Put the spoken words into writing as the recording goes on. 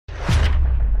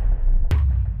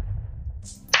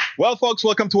Well, folks,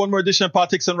 welcome to one more edition of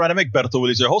Politics and Random. Egberto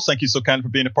Willies, your host. Thank you so kind for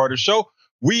being a part of the show.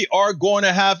 We are going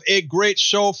to have a great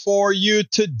show for you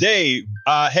today.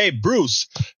 Hey, Bruce,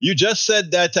 you just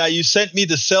said that you sent me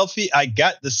the selfie. I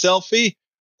got the selfie.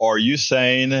 Are you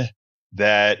saying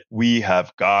that we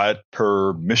have got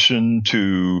permission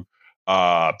to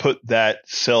put that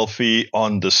selfie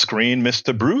on the screen,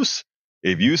 Mr. Bruce?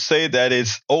 If you say that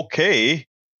is okay,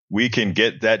 we can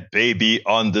get that baby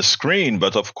on the screen.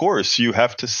 But of course, you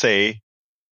have to say,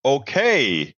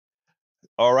 okay.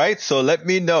 All right. So let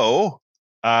me know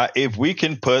if we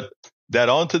can put that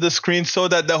onto the screen so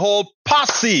that the whole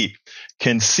posse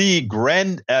can see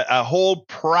a whole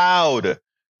proud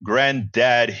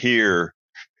granddad here.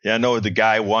 Yeah, I know the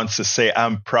guy wants to say,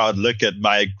 I'm proud. Look at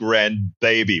my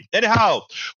grandbaby. Anyhow,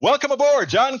 welcome aboard.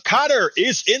 John Cotter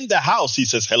is in the house. He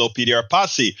says, hello, PDR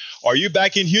Posse. Are you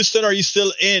back in Houston? Or are you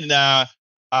still in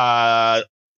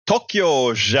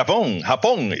Tokyo, Japan?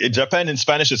 Japan in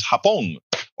Spanish is Japón.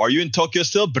 Are you in Tokyo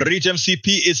still? Bridge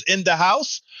MCP is in the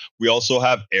house. We also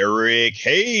have Eric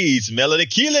Hayes, Melanie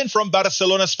Keelan from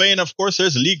Barcelona, Spain. Of course,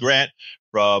 there's Lee Grant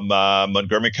from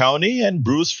Montgomery County and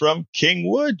Bruce from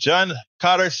Kingwood. John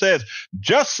Cotter says,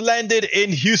 just landed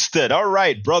in Houston. All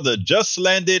right, brother, just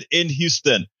landed in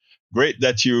Houston. Great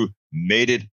that you made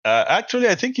it. Actually,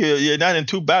 I think you're not in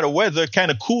too bad of weather.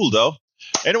 Kind of cool, though.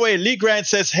 Anyway, Lee Grant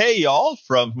says, hey, y'all,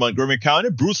 from Montgomery County.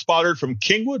 Bruce Pollard from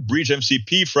Kingwood. Breach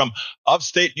MCP from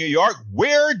upstate New York.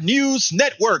 Weird News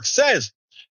Network says,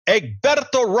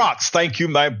 Egberto rocks. Thank you,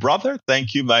 my brother.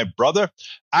 Thank you, my brother.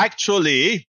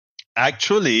 Actually,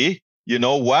 you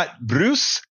know what,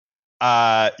 Bruce?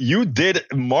 You did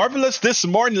marvelous this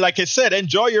morning. Like I said,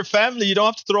 enjoy your family. You don't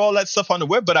have to throw all that stuff on the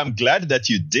web, but I'm glad that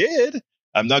you did.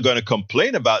 I'm not going to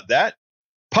complain about that.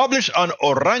 Published on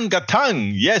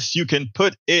Orangutan. Yes, you can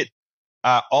put it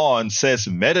on, says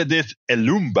Meredith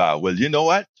Elumba. Well, you know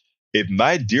what? If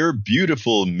my dear,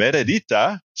 beautiful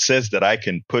Meredita says that I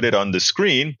can put it on the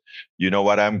screen, you know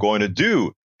what I'm going to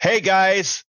do? Hey,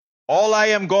 guys, all I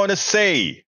am going to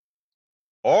say,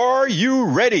 are you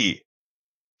ready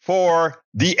for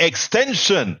the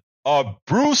extension of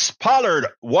Bruce Pollard,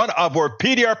 one of our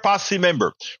PDR Posse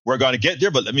member? We're going to get there,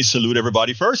 but let me salute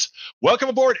everybody first. Welcome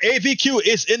aboard. AVQ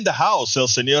is in the house. El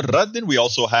Senor Radin. We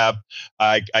also have,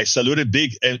 I saluted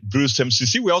Big Bruce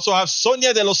MCC. We also have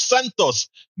Sonia de los Santos.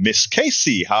 Miss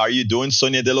Casey, how are you doing,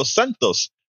 Sonia de los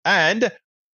Santos? And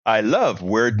I love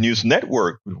Word News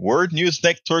Network. Word News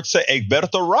Network say,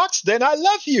 Egberto rocks, then I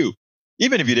love you.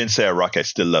 Even if you didn't say I rock, I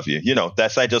still love you. You know,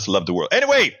 I just love the world.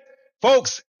 Anyway,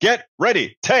 folks, get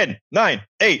ready. 10, 9,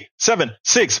 8, 7,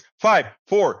 6, 5,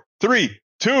 4, 3,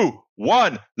 2,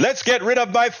 1. Let's get rid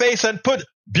of my face and put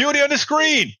beauty on the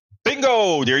screen.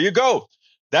 Bingo. There you go.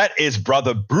 That is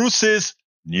Brother Bruce's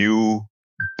new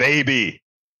baby.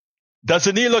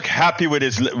 Doesn't he look happy with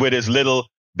his little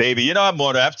baby? You know, I'm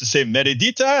going to have to say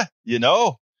Meredita. You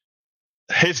know,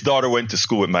 his daughter went to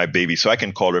school with my baby, so I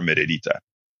can call her Meredita.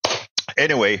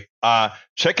 Anyway,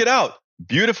 check it out.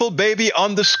 Beautiful baby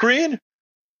on the screen,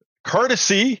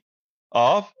 courtesy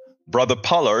of Brother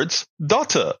Pollard's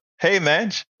daughter. Hey,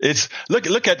 man, it's look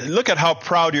at how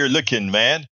proud you're looking,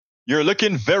 man. You're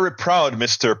looking very proud,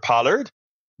 Mr. Pollard.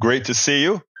 Great to see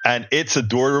you. And it's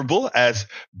adorable, as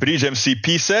Bridge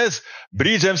MCP says.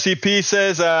 Bridge MCP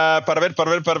says, para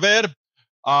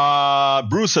ver.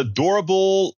 Bruce,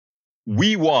 adorable.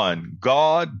 We won.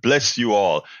 God bless you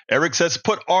all. Eric says,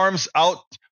 put arms out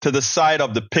to the side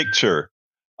of the picture.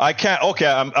 I can't. Okay,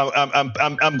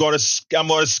 I'm going to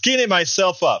skinny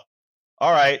myself up.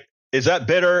 All right. Is that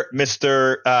better,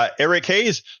 Mr. Eric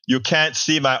Hayes? You can't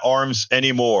see my arms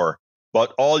anymore,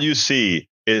 but all you see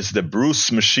is the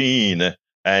Bruce machine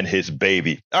and his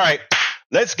baby. All right,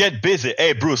 let's get busy.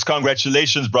 Hey, Bruce,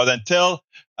 congratulations, brother. And tell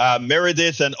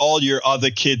Meredith and all your other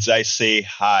kids I say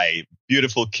hi.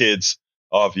 Beautiful kids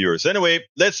of yours. Anyway,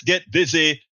 let's get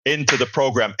busy into the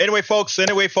program. Anyway, folks.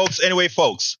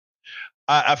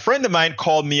 A friend of mine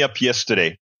called me up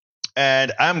yesterday,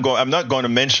 and I'm not going to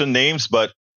mention names,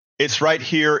 but it's right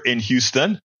here in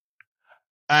Houston.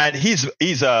 And he's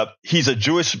a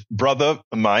Jewish brother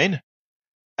of mine.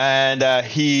 And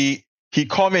he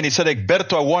called me and he said,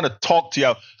 Egberto, I want to talk to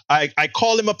you. I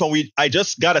called him up and I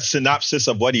just got a synopsis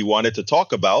of what he wanted to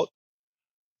talk about.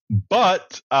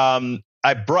 But I'm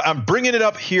bringing it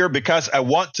up here because I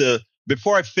want to,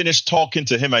 before I finish talking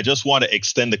to him, I just want to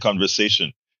extend the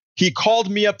conversation. He called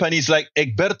me up and he's like,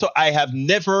 Egberto, I have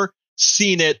never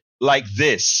seen it like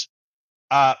this.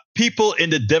 People in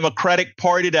the Democratic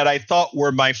Party that I thought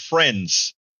were my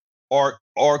friends are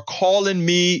calling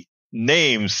me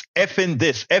names, effing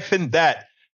this, effing that.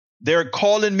 They're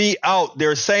calling me out.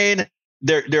 They're saying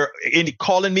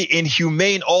calling me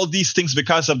inhumane, all these things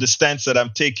because of the stance that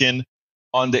I'm taking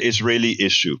on the Israeli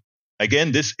issue.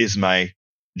 Again, this is my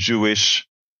Jewish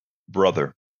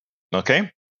brother.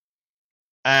 Okay.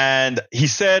 And he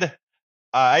said,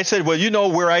 I said, well, you know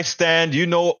where I stand. You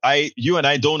and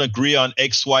I don't agree on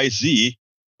X, Y, Z,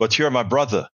 but you're my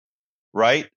brother.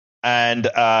 Right. And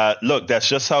look, that's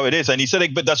just how it is. And he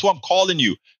said, but that's why I'm calling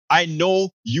you. I know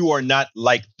you are not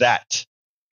like that.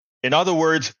 In other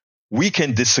words, we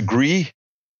can disagree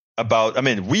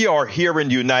we are here in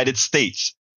the United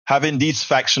States having these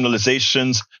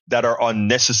factionalizations that are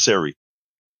unnecessary.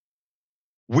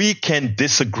 We can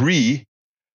disagree.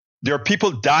 There are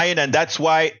people dying, and that's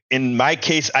why, in my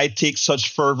case, I take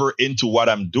such fervor into what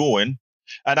I'm doing.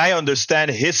 And I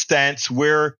understand his stance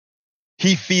where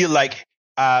he feel like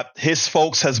his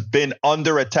folks has been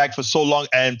under attack for so long.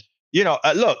 And,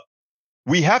 look,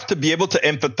 we have to be able to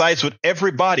empathize with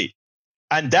everybody.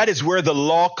 And that is where the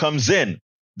law comes in.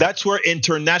 That's where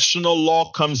international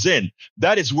law comes in.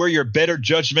 That is where your better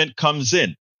judgment comes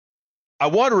in. I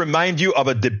want to remind you of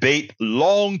a debate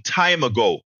long time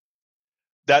ago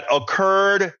that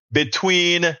occurred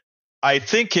between, I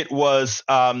think it was,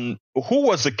 who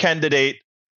was the candidate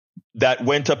that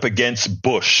went up against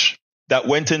Bush, that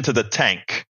went into the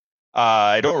tank?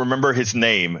 I don't remember his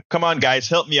name. Come on, guys,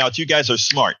 help me out. You guys are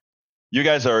smart.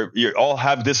 You all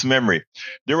have this memory.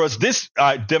 There was this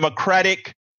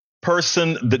Democratic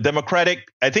person,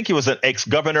 I think he was an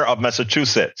ex-governor of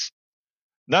Massachusetts.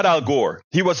 Not Al Gore.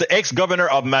 He was the ex-governor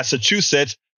of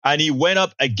Massachusetts, and he went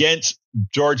up against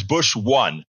George Bush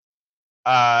 1.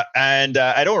 And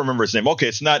I don't remember his name. Okay,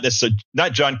 it's not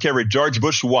John Kerry. George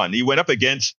Bush 1. He went up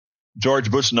against George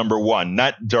Bush number 1,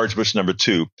 not George Bush number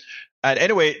 2. And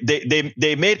anyway,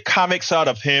 they made comics out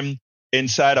of him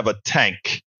inside of a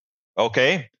tank.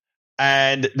 Okay,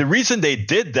 and the reason they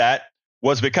did that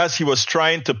was because he was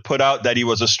trying to put out that he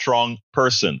was a strong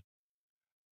person.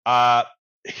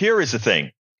 Here is the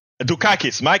thing. Michael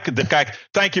Dukakis.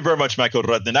 Thank you very much, Michael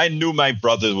Rudden. I knew my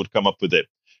brother would come up with it.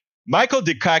 Michael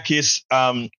Dukakis,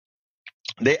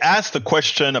 they asked the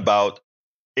question about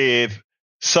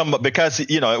because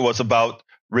it was about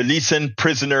releasing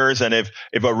prisoners, and if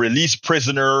a released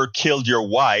prisoner killed your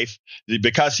wife,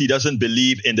 because he doesn't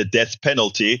believe in the death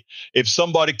penalty, if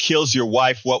somebody kills your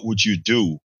wife, what would you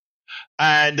do?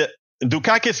 And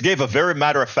Dukakis gave a very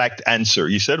matter-of-fact answer.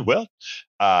 He said, well,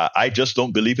 I just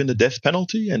don't believe in the death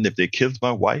penalty, and if they killed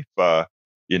my wife, the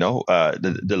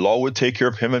law would take care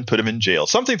of him and put him in jail.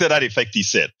 Something to that effect, he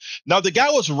said. Now, the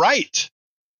guy was right.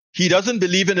 He doesn't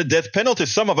believe in the death penalty.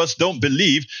 Some of us don't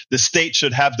believe the state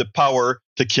should have the power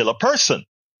to kill a person.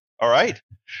 All right?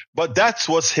 But that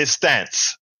was his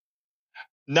stance.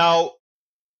 Now,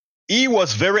 he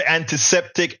was very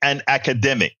antiseptic and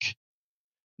academic.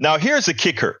 Now, here's the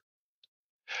kicker.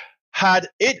 Had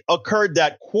it occurred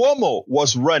that Cuomo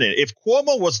was running, if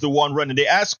Cuomo was the one running, they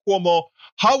asked Cuomo,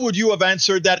 how would you have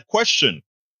answered that question?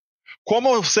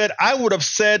 Cuomo said, I would have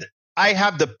said, I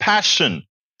have the passion.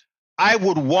 I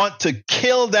would want to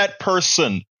kill that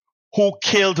person who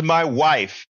killed my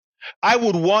wife. I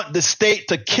would want the state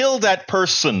to kill that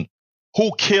person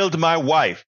who killed my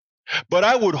wife. But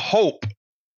I would hope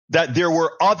that there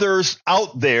were others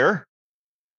out there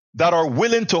that are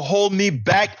willing to hold me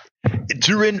back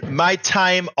during my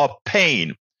time of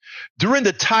pain, during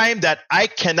the time that I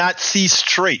cannot see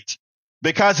straight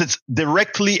because it's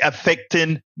directly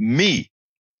affecting me.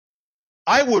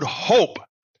 I would hope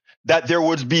that there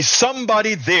would be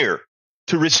somebody there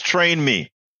to restrain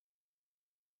me.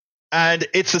 And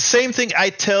it's the same thing I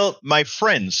tell my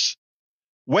friends.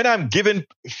 When I'm giving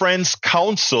friends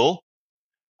counsel,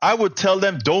 I would tell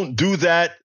them, don't do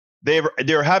that.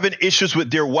 They're having issues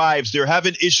with their wives. They're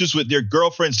having issues with their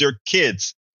girlfriends, their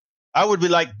kids. I would be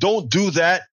like, don't do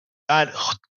that and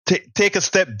take a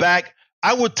step back.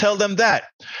 I would tell them that.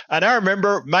 And I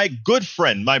remember my good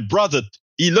friend, my brother,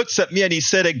 he looks at me and he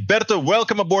said, Egberto,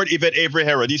 welcome aboard Yvette Avery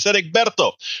Herod. He said,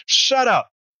 Egberto, shut up.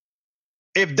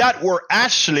 If that were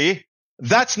Ashley,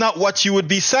 that's not what you would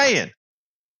be saying.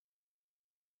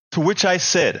 To which I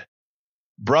said,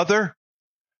 brother,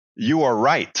 you are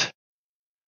right,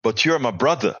 but you're my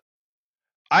brother.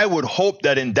 I would hope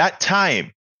that in that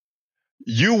time,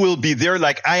 you will be there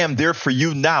like I am there for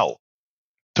you now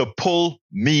to pull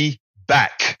me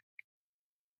back.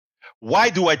 Why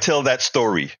do I tell that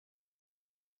story?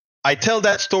 I tell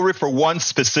that story for one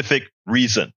specific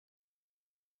reason.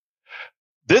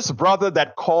 This brother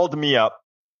that called me up,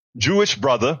 Jewish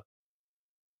brother,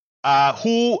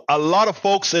 who a lot of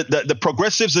folks, the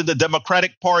progressives in the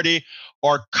Democratic Party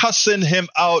are cussing him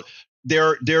out.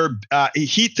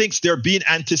 he thinks they're being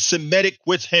anti-Semitic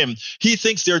with him. He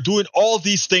thinks they're doing all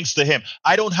these things to him.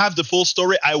 I don't have the full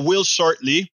story. I will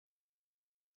shortly.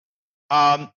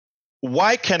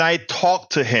 Why can I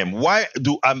talk to him? Why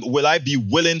will I be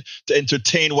willing to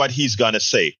entertain what he's gonna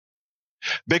say?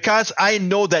 Because I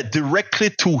know that directly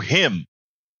to him,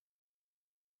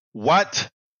 what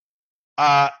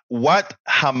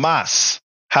Hamas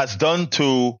has done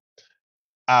to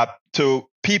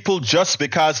people just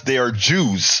because they are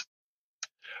Jews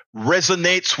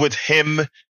resonates with him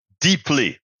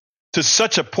deeply, to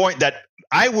such a point that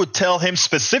I would tell him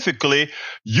specifically,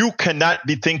 you cannot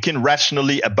be thinking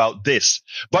rationally about this.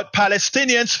 But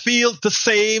Palestinians feel the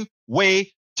same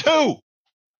way too,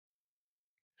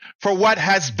 for what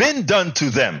has been done to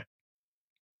them.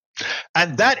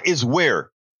 And that is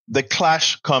where the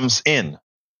clash comes in.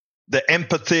 The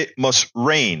empathy must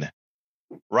reign,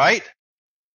 right?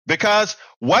 Because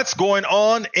what's going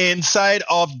on inside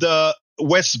of the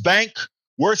West Bank,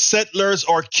 where settlers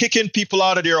are kicking people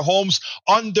out of their homes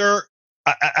under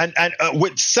and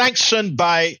with sanctioned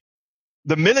by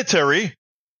the military,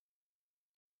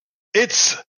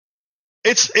 it's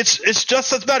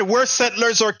just as bad. Where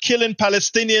settlers are killing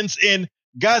Palestinians in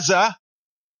Gaza,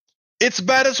 it's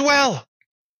bad as well.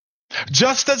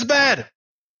 Just as bad.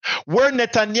 Where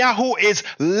Netanyahu is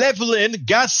leveling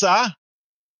Gaza,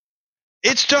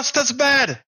 it's just as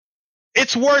bad.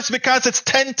 It's worse because it's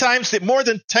more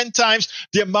than 10 times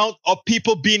the amount of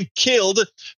people being killed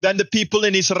than the people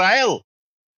in Israel.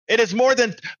 It is more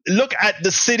than, look at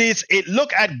the cities,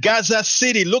 look at Gaza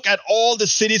City, look at all the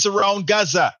cities around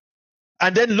Gaza.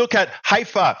 And then look at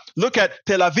Haifa, look at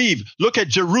Tel Aviv, look at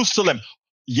Jerusalem.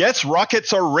 Yes,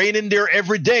 rockets are raining there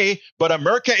every day, but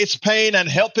America is paying and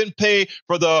helping pay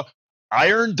for the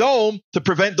Iron Dome to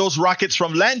prevent those rockets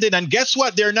from landing. And guess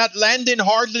what? They're not landing,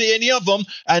 hardly any of them.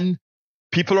 And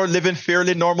people are living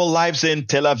fairly normal lives in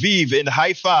Tel Aviv, in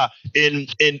Haifa, in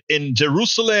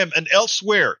Jerusalem, and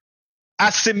elsewhere.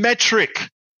 Asymmetric.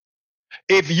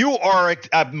 If you are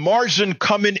a margin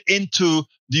coming into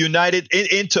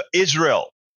into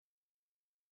Israel,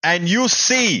 and you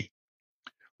see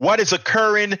what is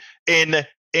occurring in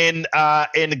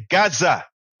Gaza,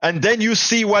 and then you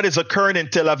see what is occurring in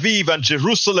Tel Aviv and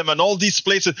Jerusalem and all these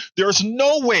places, there's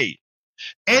no way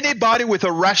anybody with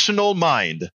a rational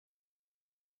mind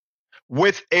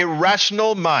would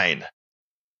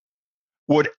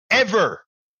ever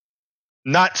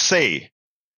not say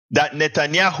that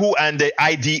Netanyahu and the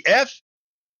IDF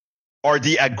are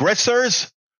the aggressors,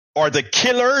 or the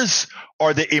killers,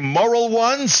 or the immoral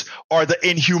ones, or the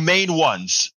inhumane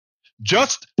ones.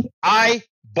 Just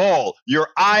eyeball. Your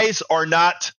eyes are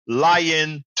not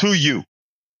lying to you.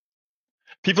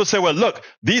 People say, well, look,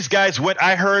 these guys went,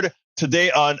 I heard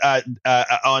today on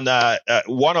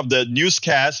one of the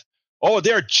newscasts,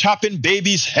 they're chopping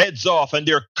babies' heads off and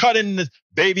they're cutting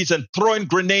babies and throwing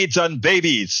grenades on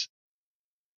babies.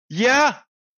 Yeah,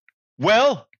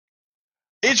 well,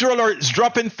 Israel is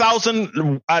dropping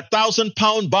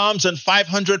 1,000-pound bombs and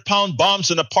 500-pound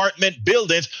bombs in apartment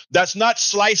buildings. That's not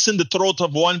slicing the throat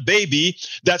of one baby.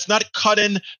 That's not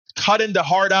cutting the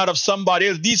heart out of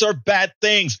somebody. These are bad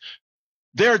things.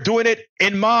 They're doing it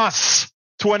en masse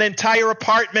to an entire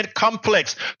apartment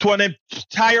complex, to an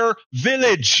entire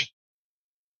village.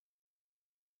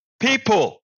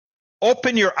 People,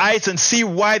 open your eyes and see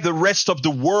why the rest of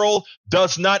the world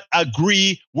does not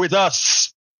agree with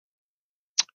us.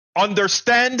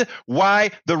 Understand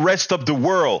why the rest of the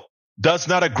world does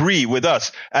not agree with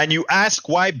us. And you ask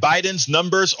why Biden's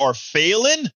numbers are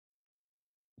failing?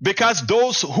 Because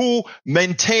those who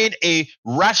maintain a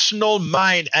rational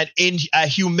mind and a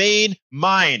humane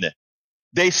mind,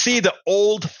 they see the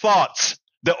old thoughts,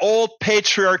 the old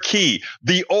patriarchy,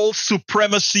 the old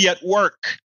supremacy at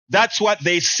work. That's what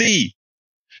they see.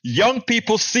 Young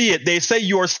people see it. They say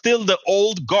you are still the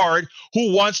old guard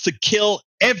who wants to kill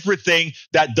everything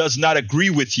that does not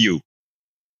agree with you.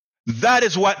 That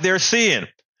is what they're seeing.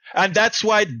 And that's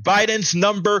why Biden's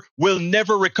number will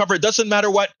never recover. It doesn't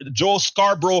matter what Joe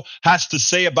Scarborough has to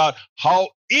say about how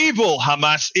evil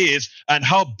Hamas is and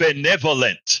how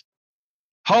benevolent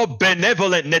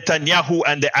Netanyahu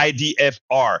and the IDF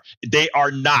are. They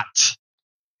are not.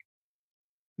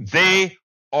 They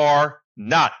are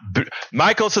not.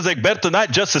 Michael says, Egberto,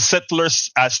 not just the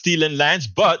settlers stealing lands,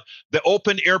 but the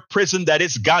open air prison that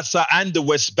is Gaza and the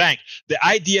West Bank. The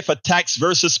IDF attacks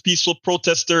versus peaceful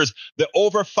protesters. The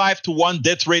over 5-to-1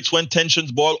 death rates when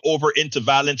tensions boil over into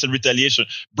violence and retaliation.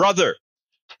 Brother,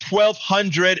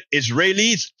 1,200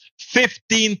 Israelis,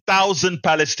 15,000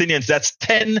 Palestinians. That's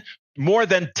more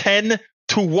than 10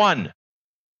 to 1.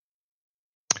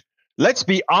 Let's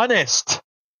be honest.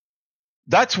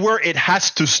 That's where it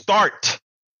has to start,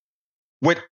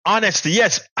 with honesty.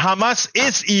 Yes, Hamas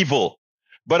is evil,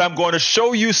 but I'm going to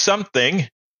show you something.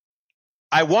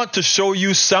 I want to show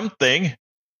you something.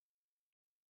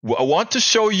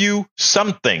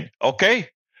 Okay?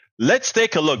 Let's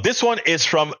take a look. This one is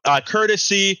from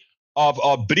courtesy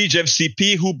of Bridge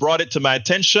MCP, who brought it to my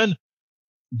attention.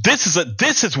 This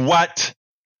is what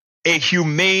a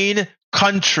humane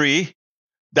country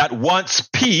that wants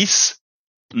peace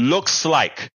looks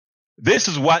like. This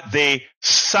is what they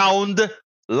sound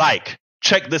like.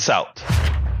 Check this out.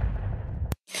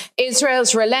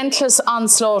 Israel's relentless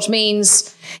onslaught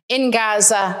means in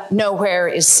Gaza, nowhere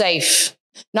is safe.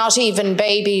 Not even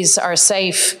babies are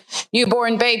safe.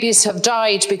 Newborn babies have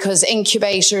died because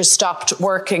incubators stopped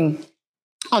working.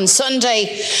 On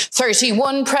Sunday,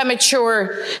 31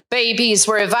 premature babies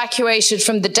were evacuated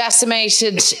from the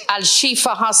decimated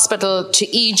Al-Shifa hospital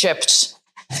to Egypt.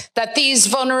 That these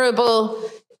vulnerable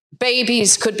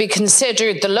babies could be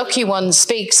considered the lucky ones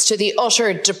speaks to the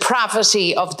utter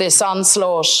depravity of this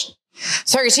onslaught.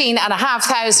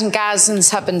 13,500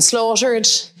 Gazans have been slaughtered.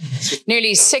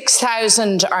 Nearly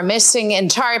 6,000 are missing.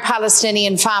 Entire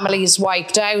Palestinian families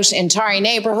wiped out. Entire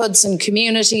neighborhoods and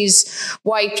communities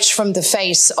wiped from the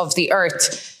face of the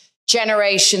earth.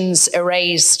 Generations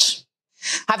erased.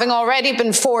 Having already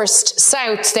been forced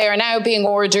south, they are now being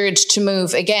ordered to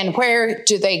move again. Where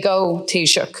do they go,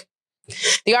 Taoiseach?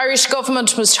 The Irish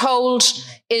government must hold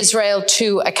Israel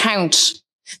to account.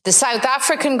 The South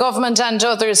African government and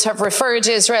others have referred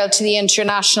Israel to the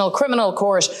International Criminal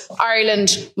Court.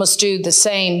 Ireland must do the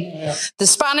same. Yeah. The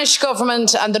Spanish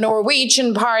government and the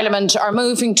Norwegian Parliament are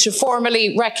moving to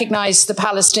formally recognise the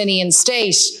Palestinian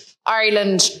state.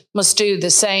 Ireland must do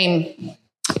the same.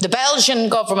 The Belgian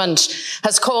government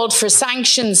has called for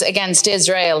sanctions against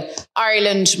Israel.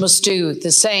 Ireland must do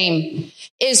the same.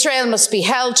 Israel must be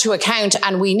held to account,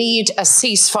 and we need a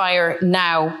ceasefire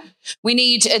now. We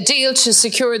need a deal to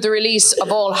secure the release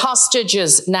of all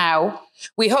hostages now.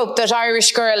 We hope that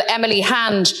Irish girl Emily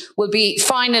Hand will be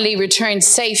finally returned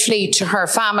safely to her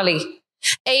family.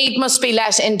 Aid must be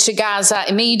let into Gaza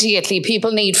immediately.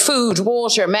 People need food,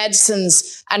 water,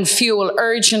 medicines and fuel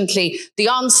urgently. The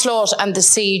onslaught and the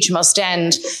siege must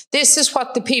end. This is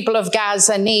what the people of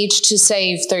Gaza need to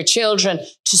save their children,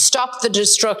 to stop the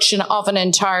destruction of an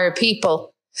entire people.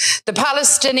 The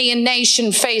Palestinian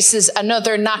nation faces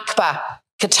another Nakba,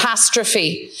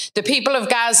 catastrophe. The people of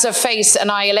Gaza face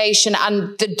annihilation,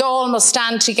 and the Dáil must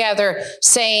stand together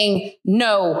saying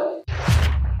no.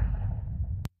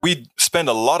 We spend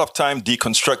a lot of time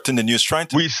deconstructing the news,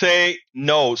 We say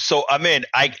no. So,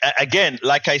 again,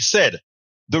 like I said,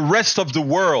 the rest of the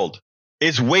world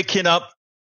is waking up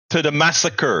to the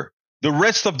massacre. The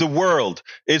rest of the world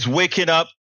is waking up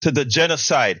to the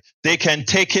genocide. They can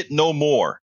take it no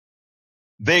more.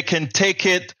 They can take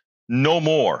it no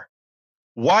more.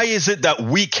 Why is it that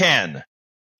we can?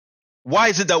 Why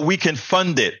is it that we can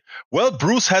fund it? Well,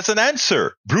 Bruce has an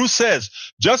answer. Bruce says,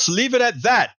 just leave it at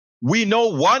that. We know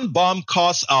one bomb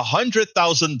costs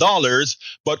 $100,000,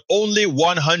 but only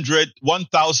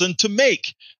 $1,000 to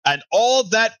make. And all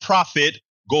that profit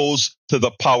goes to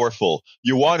the powerful.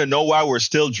 You want to know why we're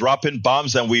still dropping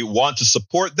bombs and we want to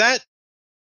support that?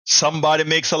 Somebody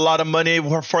makes a lot of money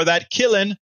for that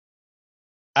killing.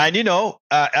 And,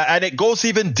 and it goes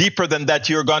even deeper than that.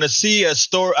 You're going to see a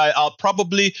story. I'll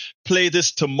probably play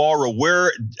this tomorrow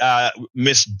where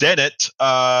Miss Dennett,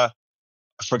 I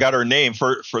forgot her name.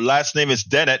 For last name is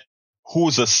Dennett,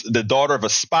 who's the daughter of a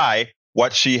spy,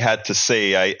 what she had to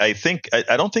say. I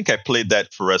don't think I played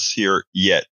that for us here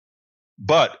yet.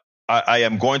 But I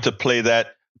am going to play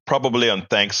that probably on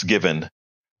Thanksgiving.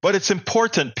 But it's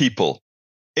important, people.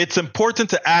 It's important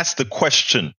to ask the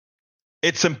question.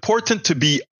 It's important to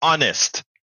be honest.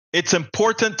 It's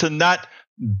important to not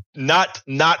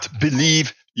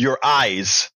believe your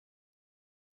eyes.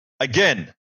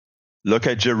 Again, look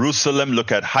at Jerusalem,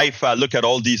 look at Haifa, look at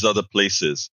all these other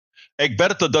places.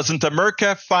 Egberto, doesn't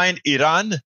America find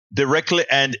Iran directly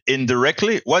and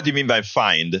indirectly? What do you mean by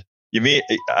find? You mean,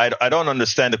 I don't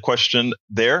understand the question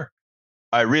there.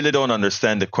 I really don't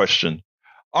understand the question.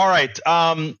 All right.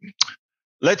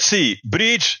 Let's see.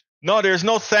 Breach. No, there's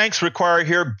no thanks required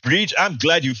here. Breach, I'm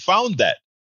glad you found that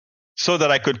so that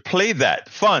I could play that.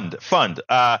 Fund.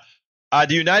 The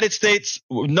United States,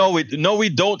 no, we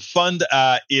don't fund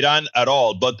Iran at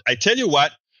all. But I tell you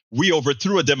what, we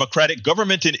overthrew a democratic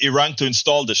government in Iran to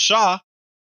install the Shah,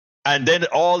 and then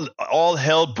all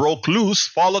hell broke loose.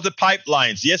 Follow the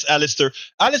pipelines. Yes, Alistair.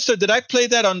 Alistair, did I play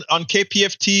that on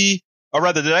KPFT? Or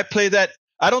rather, did I play that?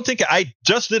 I don't think I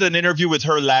just did an interview with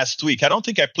her last week. I don't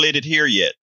think I played it here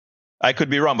yet. I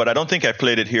could be wrong, but I don't think I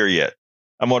played it here yet.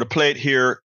 I'm going to play it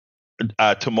here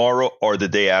tomorrow or the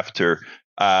day after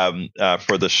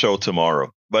for the show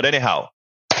tomorrow. But anyhow,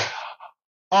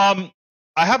 I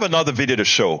have another video to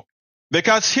show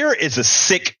because here is a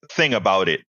sick thing about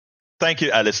it. Thank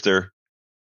you, Alistair.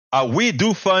 We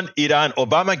do fund Iran.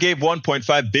 Obama gave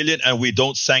 1.5 billion and we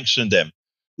don't sanction them.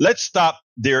 Let's stop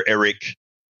there, Eric.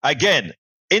 Again,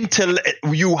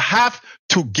 you have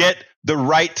to get the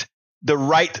right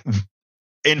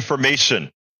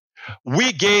information.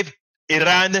 We gave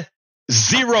Iran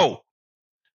 $0.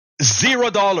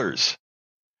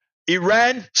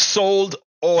 Iran sold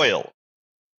oil.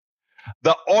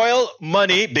 The oil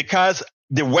money, because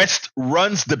the West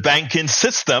runs the banking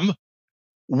system,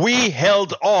 we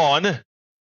held on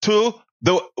to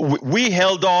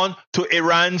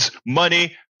Iran's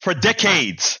money for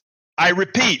decades. I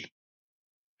repeat,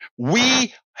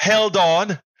 we held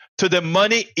on to the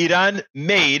money Iran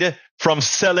made from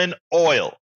selling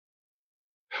oil.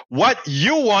 What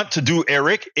you want to do,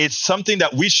 Eric, is something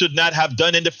that we should not have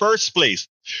done in the first place.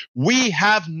 We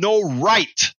have no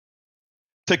right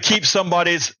to keep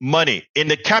somebody's money. In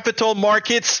the capital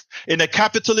markets, in the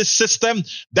capitalist system,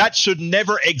 that should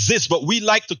never exist. But we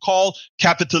like to call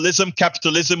capitalism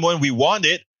when we want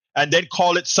it, and then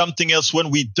call it something else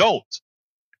when we don't.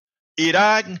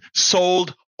 Iran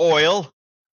sold oil.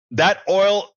 That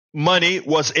oil money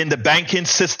was in the banking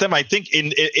system. I think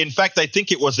in fact, I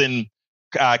think it was in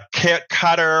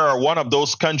Qatar or one of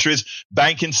those countries'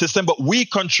 banking system, but we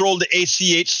control the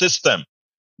ACH system,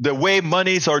 the way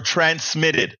monies are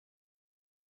transmitted.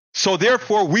 So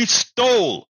therefore, we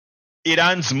stole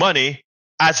Iran's money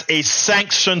as a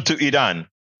sanction to Iran.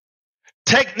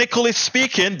 Technically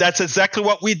speaking, that's exactly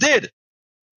what we did.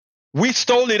 We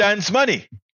stole Iran's money.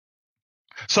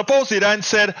 Suppose Iran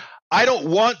said, I don't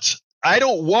want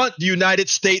the United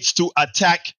States to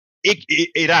attack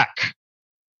Iraq.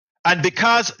 And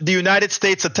because the United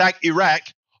States attacked Iraq,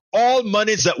 all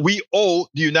monies that we owe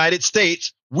the United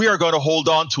States, we are going to hold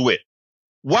on to it.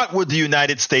 What would the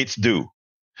United States do?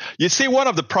 You see, one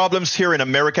of the problems here in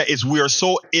America is we are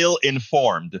so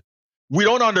ill-informed. We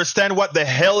don't understand what the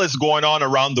hell is going on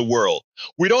around the world.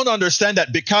 We don't understand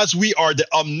that because we are the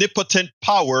omnipotent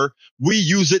power, we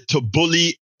use it to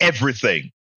bully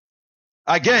everything.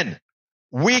 Again,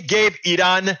 we gave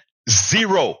Iran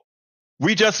 $0.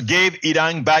 We just gave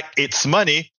Iran back its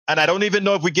money, and I don't even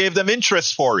know if we gave them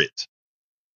interest for it.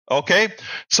 Okay?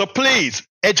 So please,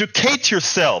 educate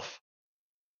yourself.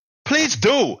 Please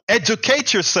do.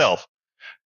 Educate yourself.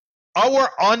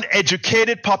 Our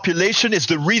uneducated population is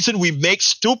the reason we make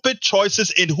stupid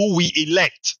choices in who we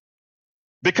elect.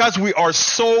 Because we are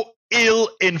so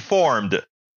ill-informed.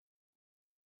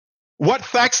 What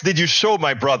facts did you show,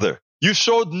 my brother? You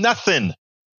showed nothing.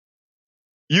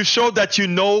 You showed that you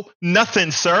know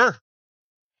nothing, sir.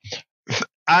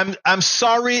 I'm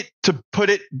sorry to put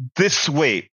it this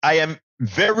way. I am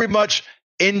very much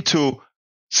into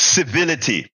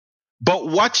civility. But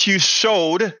what you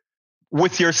showed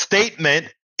with your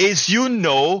statement is you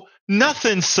know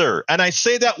nothing, sir. And I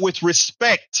say that with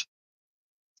respect.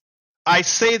 I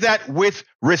say that with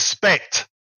respect.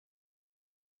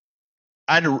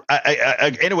 And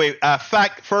anyway,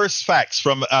 first facts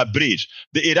from Bridge.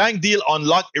 The Iran deal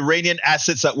unlocked Iranian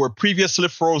assets that were previously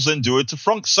frozen due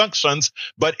to sanctions,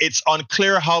 but it's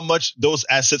unclear how much those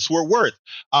assets were worth.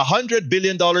 $100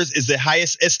 billion is the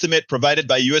highest estimate provided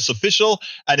by U.S. official,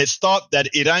 and it's thought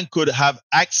that Iran could have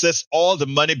accessed all the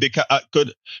money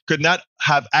could not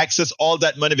have accessed all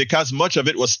that money because much of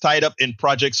it was tied up in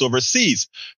projects overseas.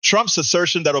 Trump's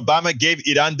assertion that Obama gave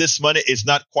Iran this money is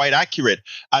not quite accurate.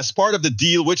 As part of the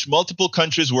deal, which multiple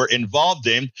countries were involved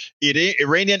in,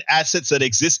 Iranian assets that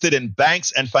existed in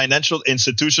banks and financial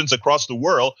institutions across the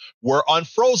world were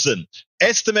unfrozen.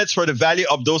 Estimates for the value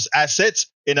of those assets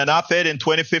in an op-ed in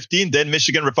 2015, then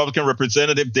Michigan Republican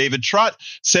Representative David Trott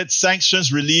said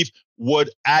sanctions relief would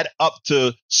add up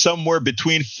to somewhere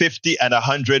between $50 and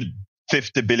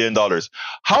 $150 billion.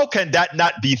 How can that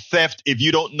not be theft if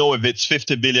you don't know if it's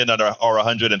 $50 billion or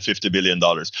 $150 billion?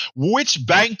 Which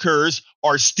bankers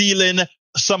are stealing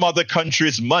some other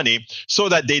country's money so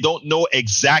that they don't know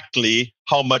exactly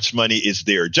how much money is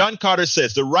there? John Carter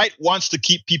says the right wants to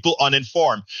keep people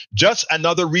uninformed. Just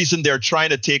another reason they're trying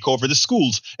to take over the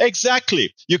schools.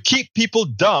 Exactly. You keep people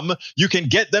dumb, you can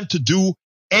get them to do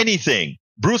anything.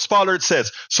 Bruce Pollard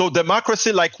says, so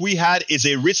democracy like we had is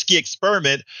a risky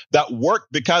experiment that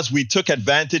worked because we took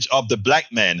advantage of the black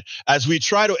man. As we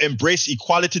try to embrace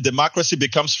equality, democracy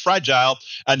becomes fragile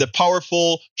and the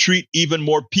powerful treat even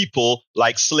more people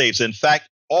like slaves. In fact,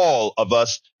 all of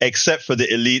us, except for the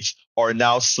elites, are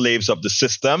now slaves of the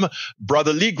system.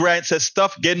 Brother Lee Grant says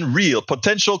stuff getting real.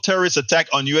 Potential terrorist attack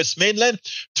on U.S. mainland.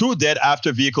 2 dead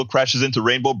after vehicle crashes into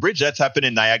Rainbow Bridge. That's happened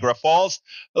in Niagara Falls.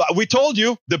 We told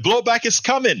you the blowback is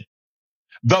coming.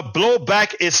 The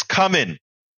blowback is coming.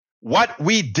 What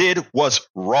we did was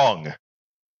wrong.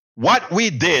 What we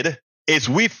did is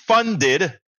we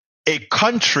funded a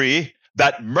country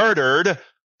that murdered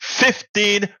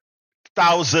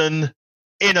 15,000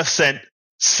 innocent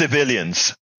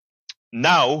civilians.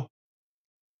 Now,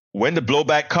 when the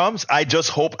blowback comes, I just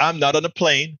hope I'm not on a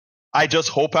plane. I just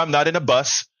hope I'm not in a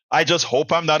bus. I just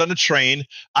hope I'm not on a train.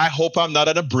 I hope I'm not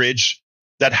on a bridge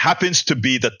that happens to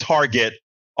be the target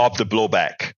of the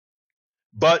blowback.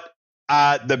 But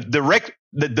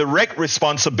the direct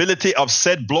responsibility of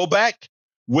said blowback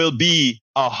will be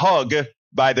a hug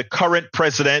by the current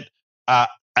president,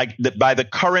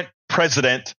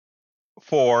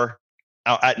 for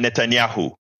at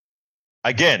Netanyahu.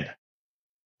 Again,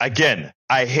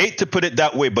 I hate to put it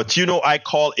that way, but I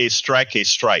call a strike a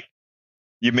strike.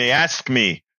 You may ask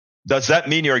me, does that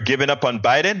mean you're giving up on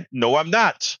Biden? No, I'm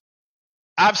not.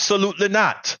 Absolutely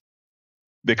not.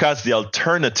 Because the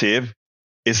alternative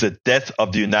is the death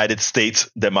of the United States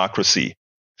democracy.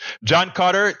 John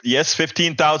Carter, yes,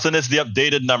 15,000 is the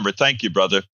updated number. Thank you,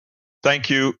 brother.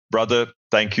 Thank you, brother.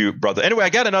 Thank you, brother. Anyway,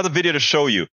 I got another video to show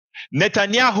you.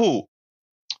 Netanyahu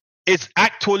is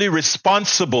actually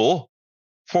responsible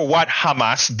for what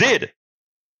Hamas did,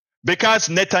 because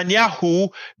Netanyahu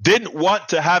didn't want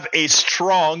to have a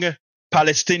strong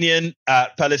Palestinian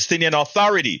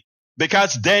Authority,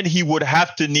 because then he would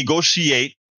have to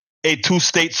negotiate a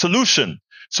 2-state solution.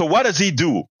 So what does he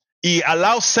do? He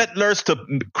allows settlers to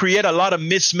create a lot of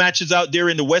mismatches out there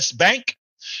in the West Bank,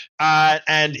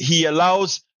 and he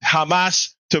allows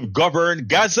Hamas to govern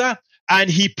Gaza, and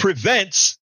he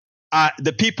prevents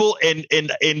the people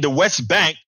in the West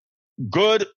Bank,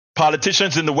 good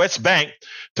politicians in the West Bank,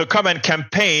 to come and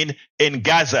campaign in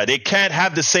Gaza. They can't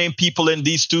have the same people in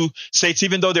these 2 states,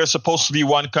 even though they're supposed to be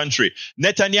one country.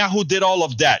 Netanyahu did all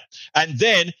of that. And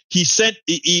then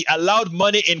he allowed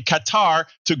money in Qatar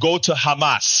to go to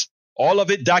Hamas. All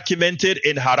of it documented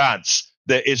in Haaretz,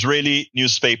 the Israeli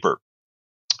newspaper.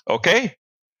 Okay?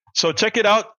 So check it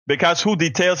out, because who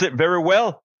details it very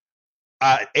well?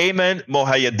 Ayman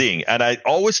Mohayedin. And I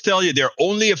always tell you, there are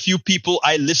only a few people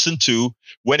I listen to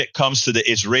when it comes to the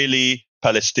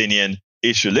Israeli-Palestinian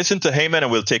issue. Listen to Ayman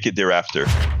and we'll take it thereafter.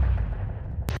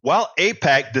 While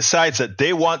AIPAC decides that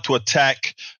they want to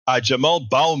attack Jamal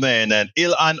Bowman and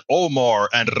Ilhan Omar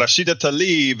and Rashida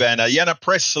Tlaib and Ayanna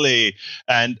Pressley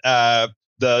and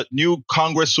the new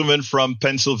congresswoman from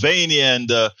Pennsylvania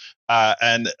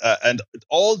and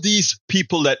all these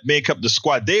people that make up the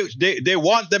squad, they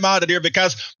want them out of there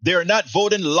because they're not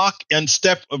voting lock and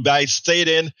step by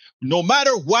stating no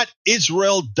matter what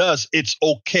Israel does, it's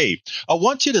okay. I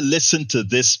want you to listen to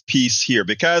this piece here,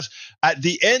 because at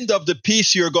the end of the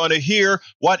piece, you're going to hear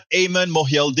what Ayman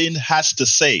Mohyeldin has to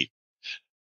say.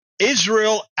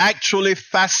 Israel actually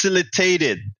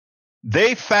facilitated,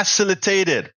 they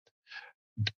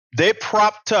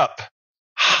propped up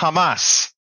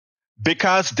Hamas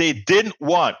because they didn't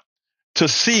want to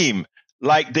seem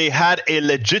like they had a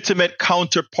legitimate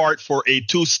counterpart for a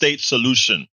 2-state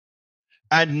solution.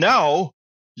 And now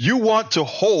you want to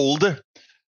hold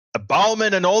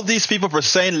Bauman and all these people for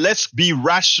saying, let's be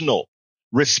rational,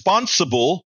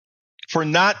 responsible for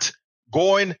not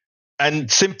going and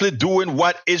simply doing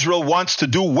what Israel wants to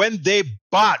do when they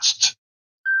botched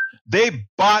the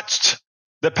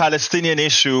Palestinian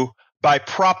issue by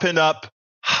propping up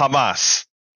Hamas.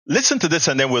 Listen to this,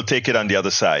 and then we'll take it on the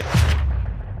other side.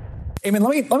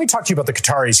 Ayman, let me talk to you about the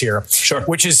Qataris here. Sure.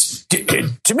 Which is,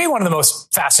 to me, one of the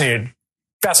most fascinating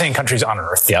countries on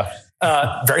earth. Yeah.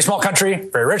 Very small country,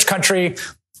 very rich country,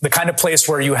 the kind of place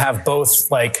where you have both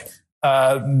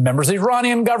members of the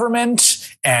Iranian government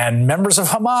and members of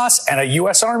Hamas and a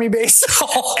U.S. Army base.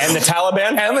 And the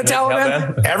Taliban. And the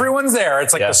Taliban. Everyone's there.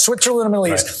 It's like the Switzerland of the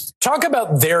Middle East. Right. Talk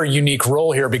about their unique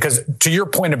role here, because to your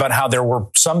point about how there were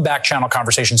some back channel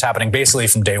conversations happening basically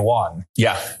from day one.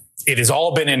 Yeah. It has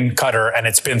all been in Qatar, and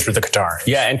it's been through the Qatar.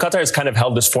 Yeah, and Qatar has kind of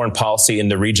held this foreign policy in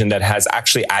the region that has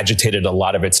actually agitated a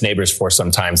lot of its neighbors for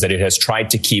some time, that it has tried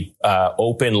to keep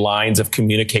open lines of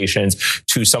communications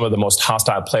to some of the most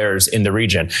hostile players in the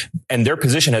region. And their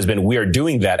position has been, we are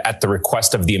doing that at the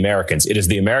request of the Americans. It is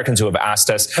the Americans who have asked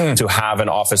us to have an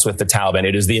office with the Taliban.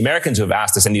 It is the Americans who have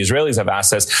asked us, and the Israelis have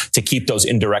asked us to keep those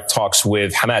indirect talks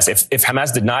with Hamas. If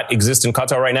Hamas did not exist in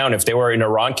Qatar right now, and if they were in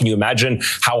Iran, can you imagine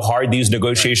how hard these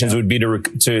negotiations would be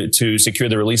to secure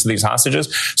the release of these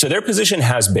hostages? So their position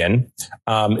has been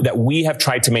that we have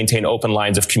tried to maintain open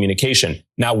lines of communication.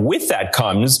 Now, with that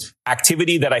comes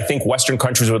activity that I think Western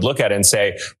countries would look at and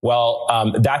say, well,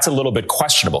 that's a little bit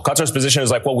questionable. Qatar's position is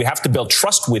like, well, we have to build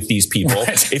trust with these people.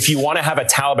 If you want to have a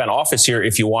Taliban office here,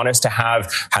 if you want us to have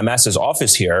Hamas's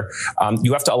office here,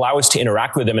 you have to allow us to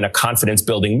interact with them in a confidence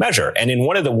building measure. And in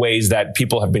one of the ways that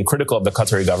people have been critical of the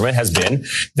Qatari government has been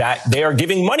that they are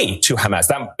giving money to Hamas.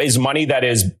 That is money that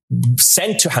is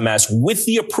sent to Hamas with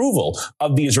the approval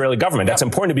of the Israeli government. That's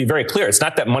important to be very clear. It's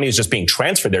not that money is just being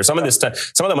transferred there. Some of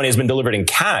the money has been delivered in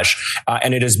cash,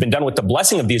 and it has been done with the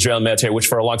blessing of the Israeli military, which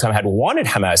for a long time had wanted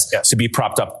Hamas to be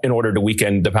propped up in order to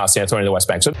weaken the Palestinian Authority in the West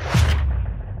Bank.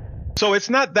 So it's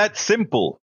not that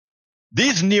simple.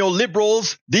 These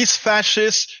neoliberals, these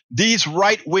fascists, these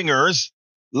right-wingers,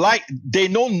 like, they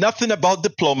know nothing about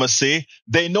diplomacy.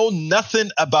 They know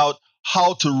nothing about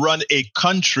how to run a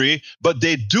country, but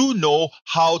they do know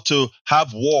how to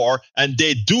have war, and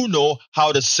they do know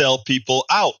how to sell people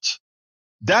out.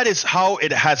 That is how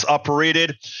it has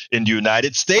operated in the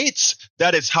United States.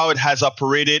 That is how it has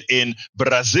operated in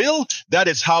Brazil. That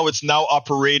is how it's now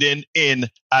operating in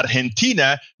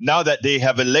Argentina, now that they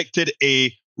have elected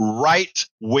a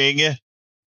right-wing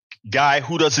guy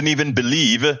who doesn't even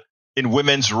believe in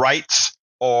women's rights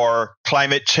or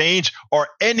climate change or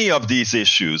any of these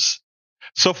issues.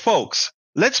 So, folks,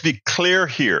 let's be clear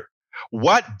here.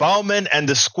 What Bauman and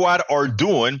the squad are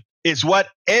doing is what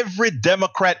every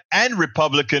Democrat and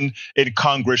Republican in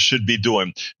Congress should be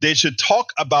doing. They should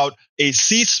talk about a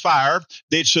ceasefire.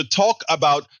 They should talk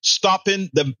about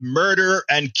stopping the murder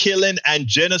and killing and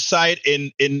genocide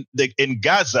in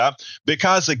Gaza.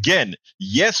 Because, again,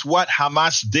 yes, what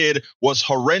Hamas did was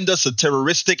horrendous, a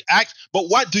terroristic act. But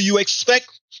what do you expect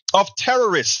of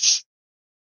terrorists?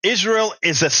 Israel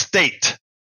is a state.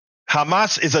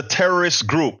 Hamas is a terrorist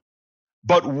group.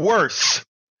 But worse,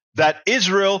 that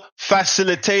Israel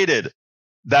facilitated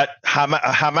that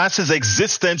Hamas's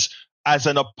existence as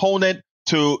an opponent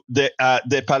to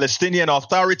the Palestinian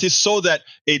authorities, so that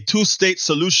a two-state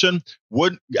solution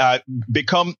wouldn't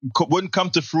come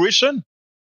to fruition.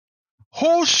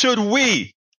 Who should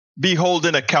we be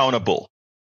holding accountable?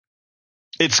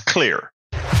 It's clear.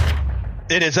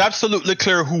 It is absolutely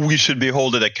clear who we should be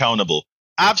holding accountable.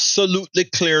 Absolutely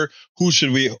clear who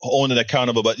should we hold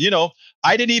accountable. But,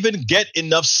 I didn't even get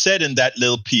enough said in that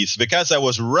little piece because I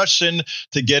was rushing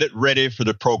to get it ready for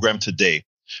the program today.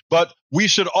 But we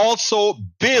should also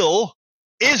bill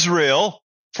Israel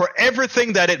for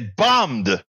everything that it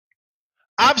bombed.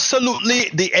 Absolutely,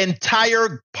 the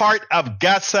entire part of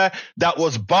Gaza that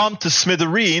was bombed to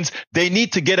smithereens, they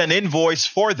need to get an invoice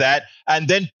for that and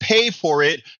then pay for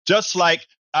it, just like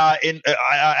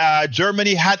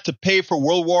Germany had to pay for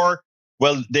World War.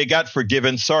 Well, they got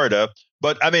forgiven, sort of.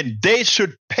 But, they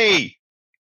should pay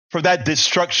for that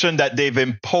destruction that they've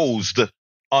imposed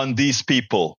on these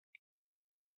people.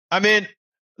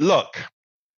 Look,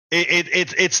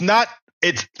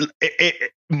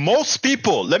 most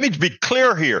people, let me be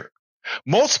clear here.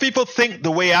 Most people think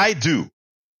the way I do,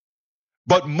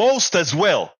 but most as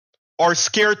well are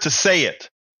scared to say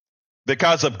it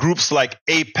because of groups like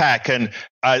AIPAC, and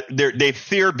they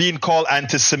fear being called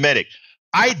anti-Semitic.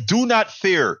 I do not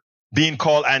fear being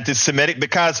called anti-Semitic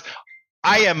because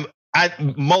I am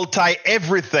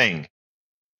multi-everything.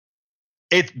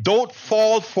 Don't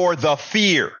fall for the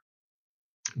fear.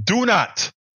 Do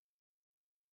not.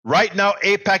 Right now,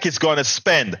 AIPAC is going to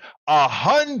spend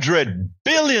 $100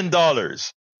 billion.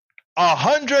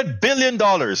 $100 billion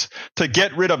to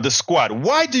get rid of the squad.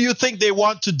 Why do you think they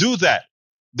want to do that?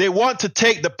 They want to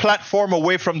take the platform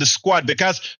away from the squad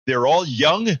because they're all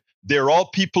young. They're all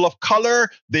people of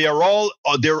color. They're all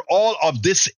of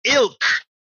this ilk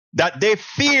that they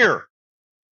fear.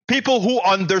 People who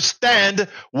understand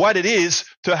what it is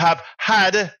to have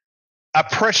had a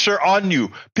pressure on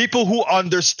you. People who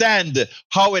understand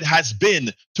how it has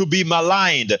been to be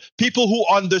maligned. People who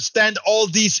understand all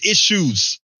these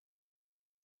issues.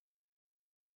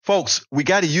 Folks, we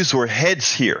got to use our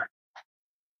heads here.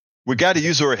 We got to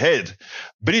use our head.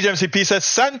 Bridge MCP says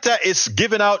Santa is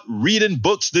giving out reading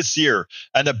books this year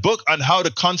and a book on how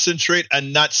to concentrate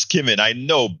and not skimming. I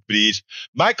know, Bridge.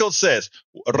 Michael says,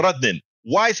 Rudnin,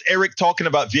 why is Eric talking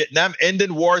about Vietnam?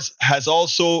 Ending wars has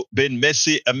also been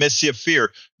a messy affair.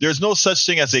 There's no such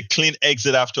thing as a clean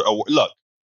exit after a war. Look,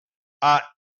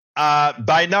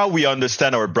 by now we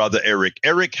understand our brother Eric.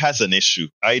 Eric has an issue.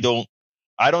 I don't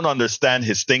understand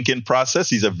his thinking process.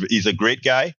 He's a great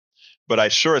guy. But I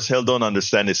sure as hell don't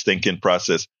understand his thinking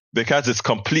process because it's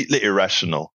completely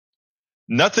irrational.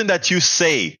 Nothing that you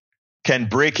say can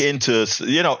break into,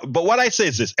 but what I say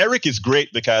is this. Eric is great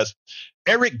because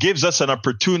Eric gives us an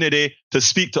opportunity to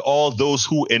speak to all those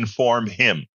who inform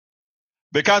him.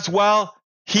 Because while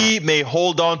he may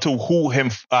hold on to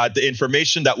the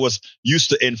information that was used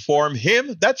to inform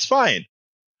him. That's fine.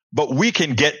 But we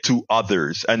can get to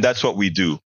others, and that's what we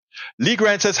do. Lee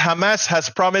Grant says Hamas has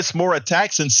promised more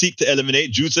attacks and seek to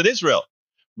eliminate Jews in Israel.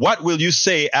 What will you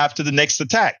say after the next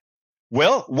attack?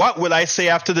 Well, what will I say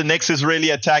after the next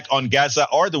Israeli attack on Gaza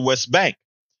or the West Bank?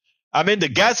 I mean, the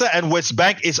Gaza and West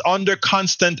Bank is under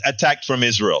constant attack from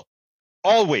Israel.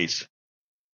 Always.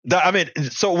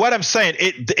 So what I'm saying,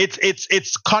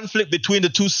 it's conflict between the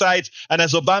two sides. And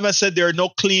as Obama said, there are no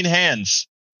clean hands.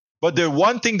 But the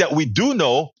one thing that we do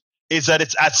know is that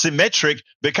it's asymmetric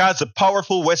because the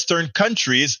powerful Western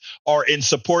countries are in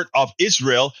support of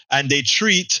Israel, and they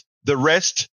treat the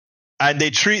rest of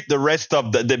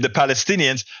the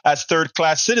Palestinians as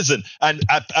third-class citizens. And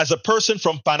as a person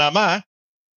from Panama,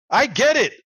 I get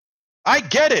it. I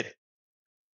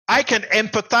can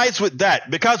empathize with that,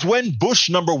 because when Bush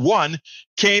 #1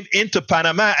 came into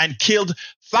Panama and killed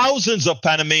thousands of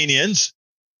Panamanians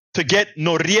to get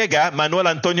Manuel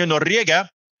Antonio Noriega,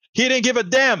 he didn't give a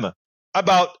damn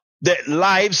about the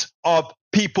lives of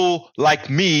people like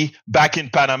me back in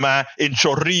Panama, in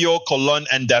Chorrillo, Colón,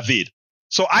 and David.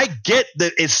 So I get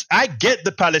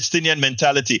the Palestinian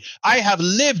mentality. I have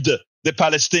lived the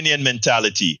Palestinian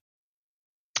mentality.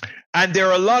 And there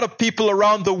are a lot of people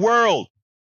around the world.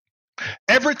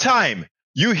 Every time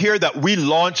you hear that we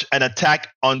launch an attack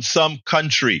on some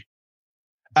country,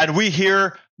 and we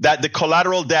hear that the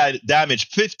collateral damage,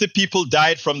 50 people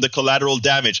died from the collateral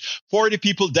damage, 40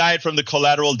 people died from the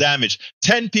collateral damage,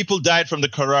 10 people died from the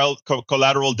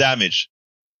collateral damage.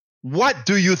 What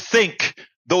do you think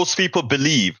those people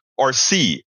believe or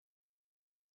see?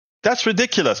 That's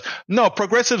ridiculous. No,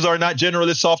 progressives are not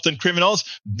generally soft and criminals.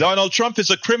 Donald Trump is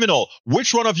a criminal.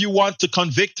 Which one of you want to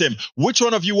convict him? Which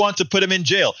one of you want to put him in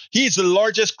jail? He's the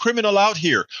largest criminal out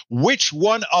here. Which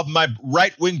one of my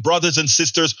right-wing brothers and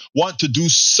sisters want to do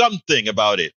something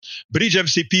about it? Bridge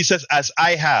MCP says, as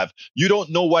I have. You don't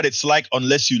know what it's like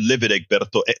unless you live it,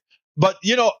 Egberto. But,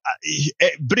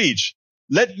 Bridge,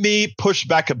 let me push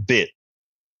back a bit.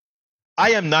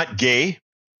 I am not gay.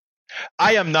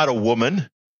 I am not a woman.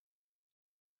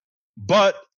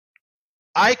 But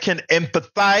I can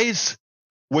empathize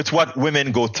with what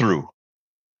women go through.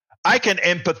 I can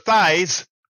empathize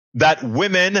that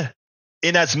women,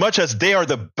 in as much as they are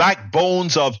the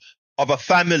backbones of a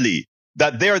family,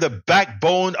 that they're the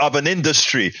backbone of an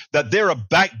industry, that they're a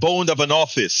backbone of an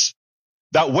office,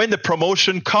 that when the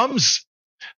promotion comes,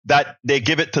 that they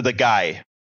give it to the guy.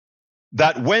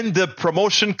 That when the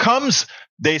promotion comes,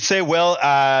 they say, well,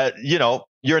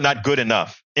 you're not good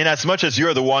enough. In as much as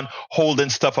you're the one holding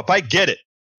stuff up. I get it.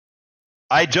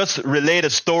 I just relayed a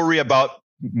story about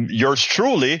yours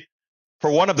truly for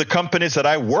one of the companies that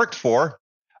I worked for.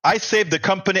 I saved the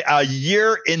company a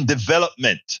year in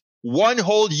development, 1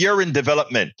 whole year in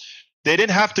development. They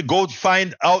didn't have to go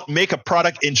make a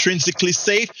product intrinsically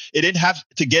safe. It didn't have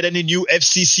to get any new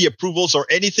FCC approvals or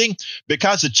anything,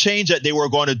 because the change that they were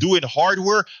going to do in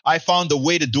hardware, I found a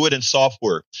way to do it in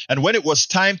software. And when it was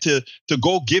time to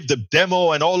go give the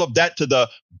demo and all of that to the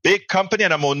big company,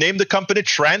 and I'm going to name the company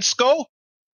Transco,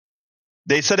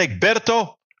 they said,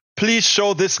 Egberto, please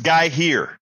show this guy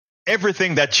here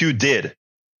everything that you did.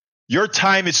 Your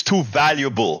time is too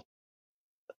valuable.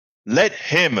 Let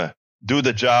him do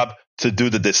the job to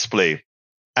do the display.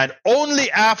 And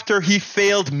only after he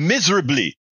failed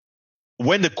miserably,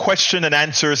 when the question and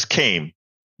answers came,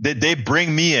 did they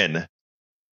bring me in.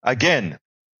 Again,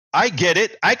 I get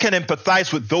it. I can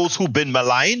empathize with those who've been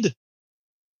maligned.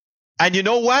 And you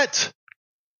know what?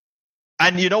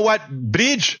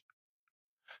 Bridge?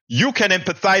 You can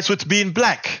empathize with being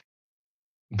black.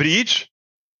 Bridge?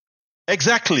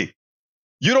 Exactly.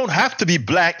 You don't have to be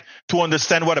black to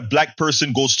understand what a black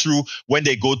person goes through when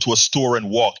they go to a store and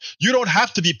walk. You don't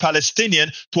have to be Palestinian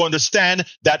to understand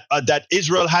that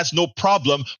Israel has no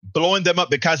problem blowing them up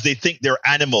because they think they're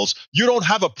animals. You don't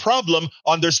have a problem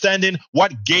understanding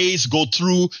what gays go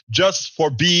through just for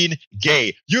being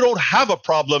gay. You don't have a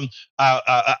problem.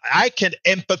 I can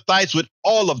empathize with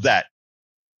all of that.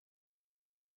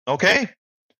 Okay?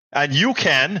 And you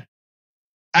can.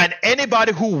 And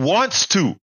anybody who wants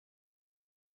to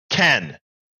can.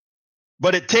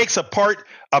 But it takes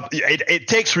it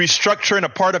takes restructuring a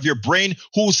part of your brain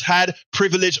who's had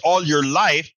privilege all your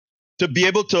life to be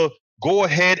able to go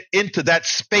ahead into that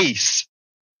space.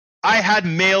 I had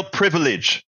male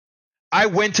privilege. I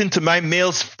went into my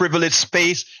male privilege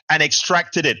space and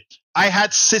extracted it. I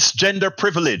had cisgender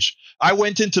privilege. I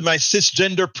went into my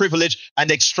cisgender privilege and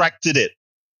extracted it.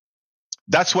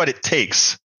 That's what it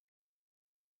takes.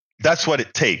 That's what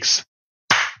it takes.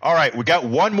 All right, we got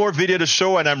one more video to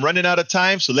show, and I'm running out of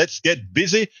time, so let's get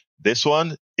busy. This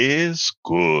one is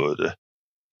good.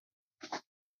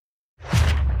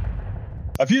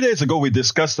 A few days ago, we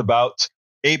discussed about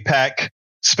AIPAC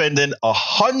spending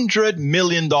 $100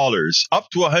 million, up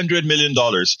to $100 million,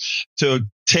 to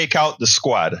take out the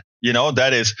squad. You know,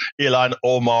 that is Ilhan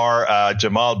Omar,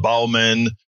 Jamal Bowman,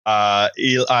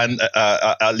 Alida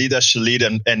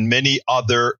Shalit, and many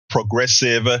other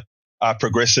progressive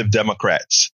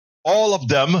Democrats. All of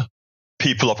them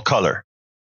people of color.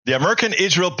 The American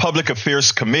Israel Public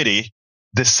Affairs Committee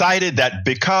decided that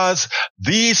because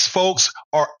these folks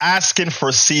are asking for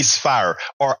ceasefire,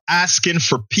 or asking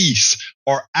for peace,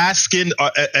 or asking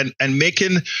and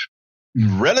making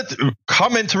relative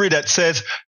commentary that says,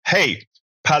 hey,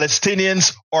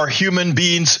 Palestinians are human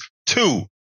beings too,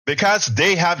 because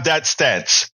they have that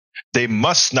stance. They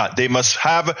must not. They must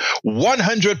have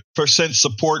 100%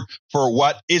 support for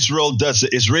what Israel does,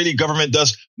 the Israeli government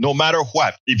does, no matter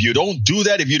what. If you don't do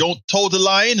that, if you don't toe the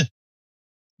line,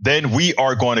 then we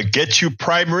are going to get you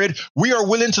primaried. We are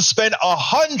willing to spend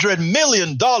 $100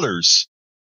 million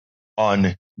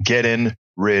on getting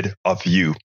rid of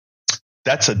you.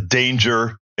 That's a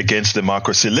danger against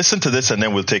democracy. Listen to this, and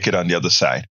then we'll take it on the other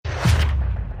side.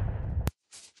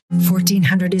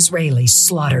 1,400 Israelis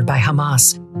slaughtered by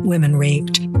Hamas, women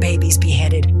raped, babies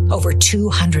beheaded, over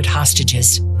 200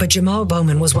 hostages. But Jamal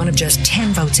Bowman was one of just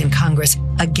 10 votes in Congress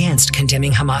against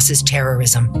condemning Hamas's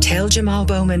terrorism. Tell Jamal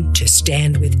Bowman to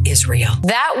stand with Israel.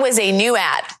 That was a new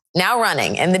ad now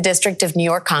running in the District of New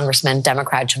York Congressman,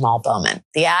 Democrat Jamal Bowman.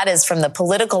 The ad is from the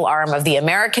political arm of the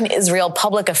American Israel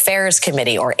Public Affairs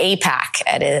Committee, or AIPAC,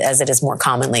 as it is more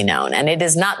commonly known. And it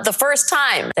is not the first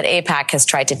time that AIPAC has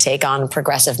tried to take on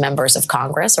progressive members of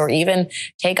Congress, or even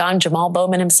take on Jamal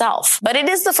Bowman himself. But it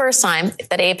is the first time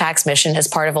that AIPAC's mission is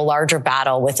part of a larger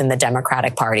battle within the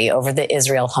Democratic Party over the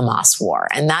Israel-Hamas war.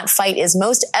 And that fight is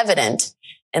most evident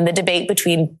in the debate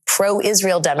between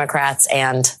pro-Israel Democrats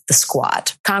and the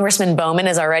Squad. Congressman Bowman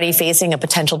is already facing a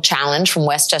potential challenge from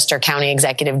Westchester County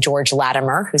Executive George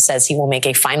Latimer, who says he will make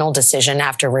a final decision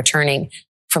after returning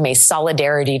from a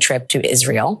solidarity trip to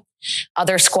Israel.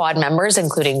 Other Squad members,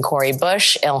 including Cori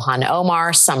Bush, Ilhan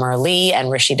Omar, Summer Lee, and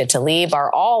Rashida Tlaib,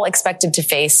 are all expected to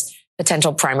face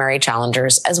potential primary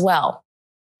challengers as well.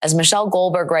 As Michelle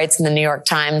Goldberg writes in the New York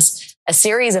Times, a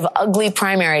series of ugly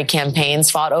primary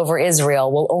campaigns fought over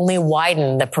Israel will only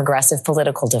widen the progressive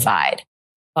political divide.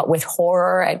 But with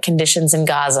horror at conditions in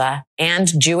Gaza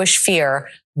and Jewish fear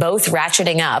both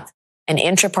ratcheting up, an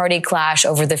intra-party clash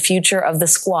over the future of the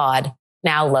Squad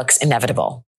now looks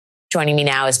inevitable. Joining me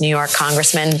now is New York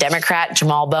Congressman, Democrat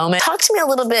Jamal Bowman. Talk to me a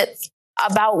little bit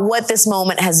about what this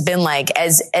moment has been like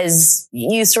as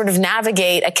you sort of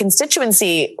navigate a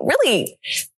constituency really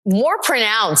more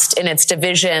pronounced in its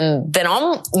division than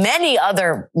many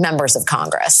other members of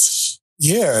Congress.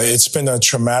 Yeah, it's been a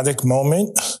traumatic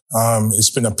moment.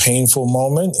 It's been a painful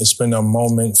moment. It's been a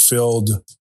moment filled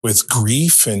with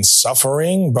grief and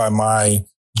suffering by my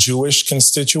Jewish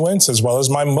constituents as well as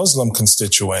my Muslim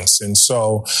constituents. And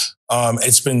so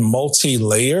it's been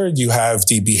multi-layered. You have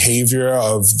the behavior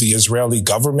of the Israeli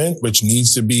government, which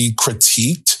needs to be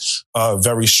critiqued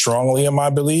very strongly in my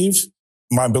belief.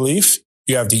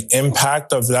 You have the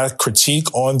impact of that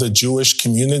critique on the Jewish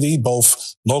community,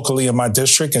 both locally in my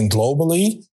district and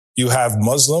globally. You have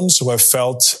Muslims who have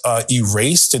felt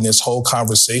erased in this whole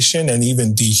conversation and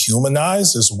even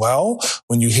dehumanized as well.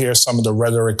 When you hear some of the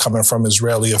rhetoric coming from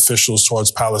Israeli officials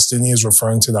towards Palestinians,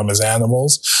 referring to them as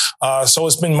animals. So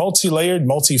it's been multi-layered,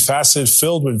 multifaceted,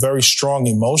 filled with very strong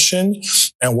emotion.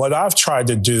 And what I've tried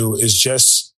to do is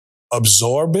just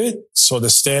absorb it, sort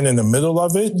of stand in the middle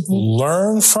of it,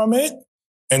 learn from it,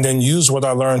 and then use what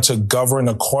I learned to govern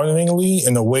accordingly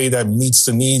in a way that meets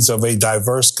the needs of a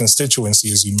diverse constituency,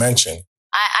 as you mentioned.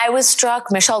 I was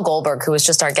struck, Michelle Goldberg, who was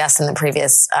just our guest in the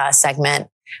previous segment,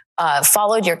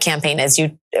 followed your campaign as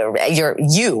you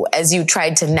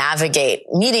tried to navigate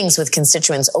meetings with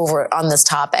constituents over on this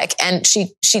topic. And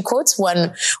she quotes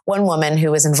one woman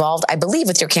who was involved, I believe,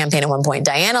 with your campaign at one point,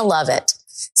 Diana Lovett,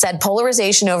 said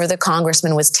polarization over the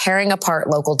congressman was tearing apart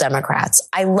local Democrats.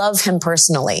 I love him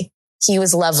personally. He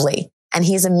was lovely and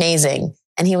he's amazing.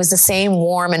 And he was the same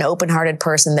warm and open-hearted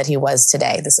person that he was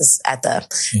today. This is at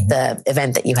the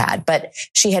event that you had. But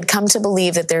she had come to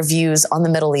believe that their views on the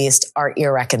Middle East are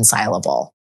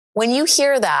irreconcilable. When you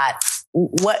hear that,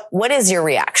 what is your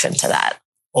reaction to that?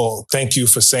 Oh, thank you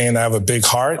for saying I have a big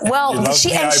heart. Well, she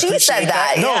said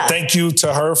that. No, yeah. Thank you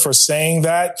to her for saying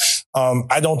that.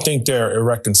 I don't think they're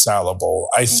irreconcilable.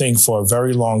 I think for a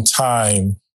very long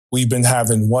time, we've been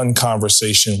having one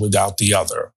conversation without the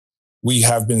other. we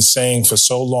have been saying for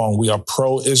so long, we are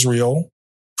pro-Israel,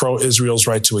 pro-Israel's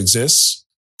right to exist,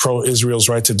 pro-Israel's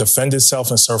right to defend itself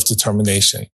and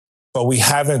self-determination. But we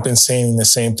haven't been saying the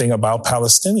same thing about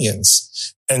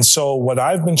Palestinians. And so what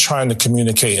I've been trying to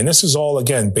communicate, and this is all,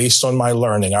 again, based on my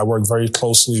learning. I work very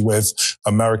closely with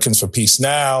Americans for Peace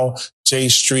Now, J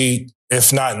Street,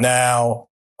 If Not Now,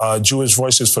 Jewish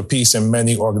Voices for Peace, and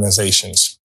many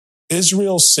organizations.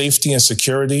 Israel's safety and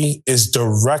security is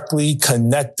directly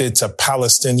connected to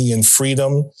Palestinian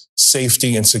freedom,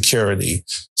 safety, and security.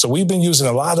 So we've been using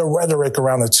a lot of rhetoric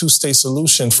around a two-state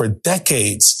solution for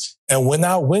decades. And when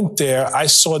I went there, I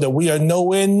saw that we are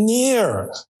nowhere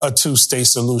near a two-state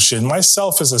solution.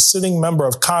 Myself, as a sitting member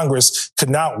of Congress, could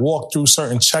not walk through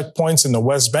certain checkpoints in the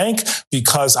West Bank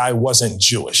because I wasn't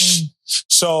Jewish.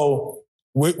 So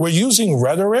we're using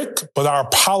rhetoric, but our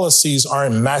policies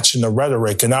aren't matching the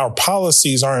rhetoric, and our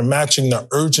policies aren't matching the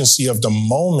urgency of the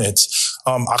moment.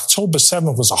 October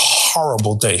 7th was a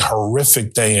horrible day,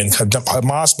 horrific day, and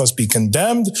Hamas must be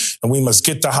condemned, and we must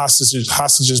get the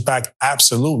hostages back,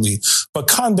 absolutely. But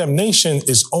condemnation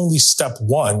is only step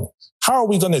one. How are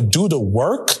we going to do the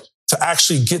work to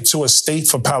actually get to a state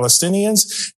for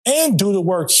Palestinians and do the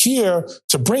work here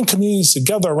to bring communities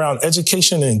together around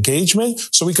education and engagement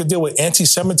so we could deal with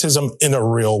anti-Semitism in a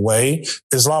real way,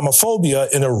 Islamophobia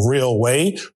in a real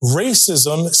way,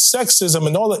 racism, sexism,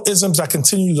 and all the isms that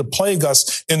continue to plague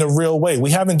us in a real way.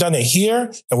 We haven't done it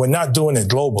here, and we're not doing it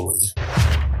globally.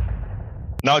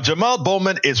 Now, Jamal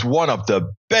Bowman is one of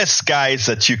the best guys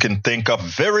that you can think of.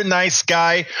 Very nice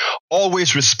guy,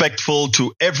 always respectful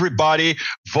to everybody,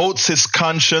 votes his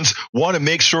conscience, want to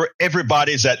make sure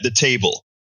everybody's at the table.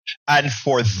 And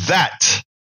for that,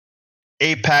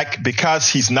 AIPAC, because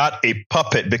he's not a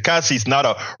puppet, because he's not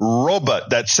a robot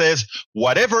that says,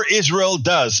 whatever Israel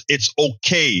does, it's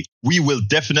okay. We will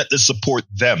definitely support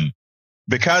them.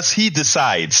 Because he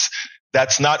decides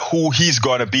that's not who he's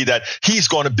going to be, that he's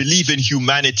going to believe in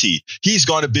humanity. He's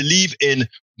going to believe in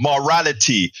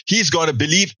morality. He's going to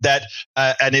believe that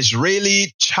an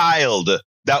Israeli child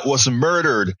that was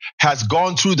murdered has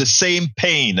gone through the same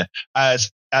pain as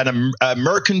an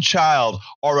American child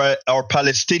or a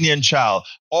Palestinian child.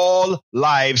 All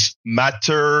lives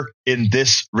matter in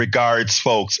this regards,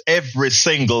 folks. Every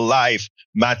single life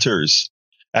matters.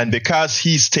 And because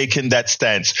he's taken that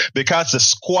stance, because the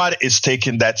squad is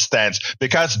taking that stance,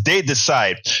 because they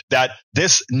decide that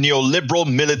this neoliberal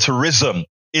militarism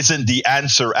isn't the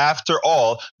answer. After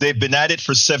all, they've been at it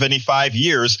for 75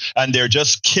 years and they're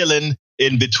just killing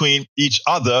in between each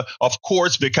other. Of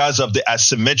course, because of the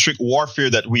asymmetric warfare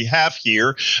that we have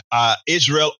here,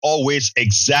 Israel always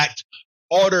exact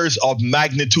orders of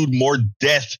magnitude more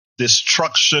death,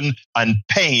 destruction, and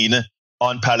pain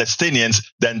on Palestinians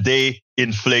than they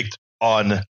inflict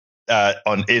on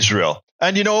Israel.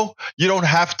 And you don't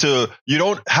have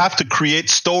to create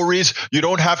stories. You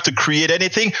don't have to create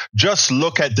anything. Just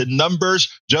look at the numbers.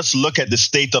 Just look at the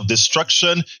state of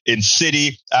destruction in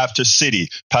city after city,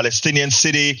 Palestinian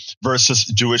city versus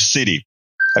Jewish city.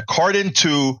 According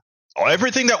to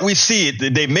everything that we see,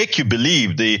 they make you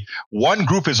believe the one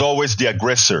group is always the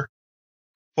aggressor.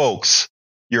 Folks,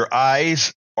 your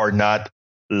eyes are not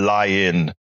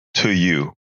lying to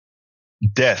you.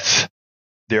 Death.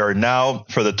 There are now,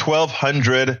 for the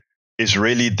 1,200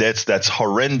 Israeli deaths, that's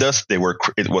horrendous. It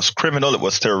was criminal. It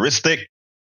was terroristic.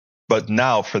 But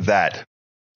now for that,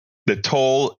 the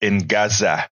toll in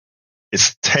Gaza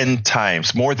is 10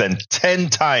 times, more than 10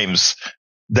 times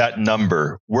that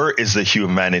number. Where is the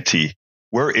humanity?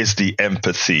 Where is the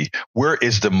empathy? Where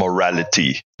is the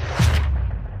morality?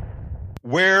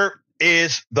 Where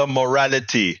is the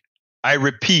morality? I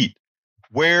repeat,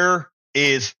 where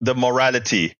is the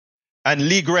morality? And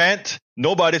Lee Grant,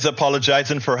 nobody's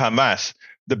apologizing for Hamas.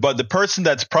 But the person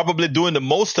that's probably doing the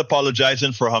most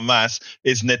apologizing for Hamas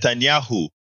is Netanyahu.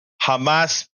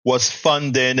 Hamas was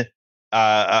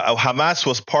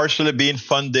partially being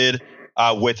funded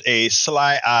with a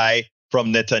sly eye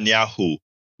from Netanyahu.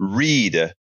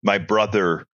 Read, my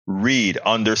brother, read,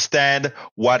 understand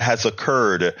what has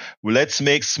occurred. Let's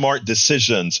make smart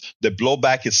decisions. The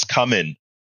blowback is coming.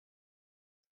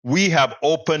 We have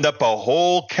opened up a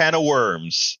whole can of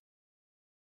worms,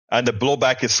 and the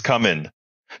blowback is coming.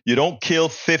 You don't kill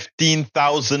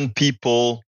 15,000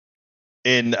 people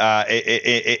in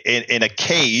a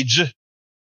cage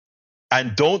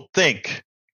and don't think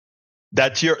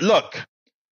that look,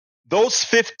 those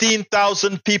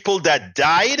 15,000 people that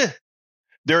died,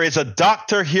 there is a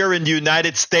doctor here in the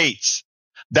United States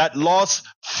that lost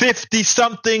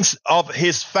 50-somethings of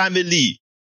his family.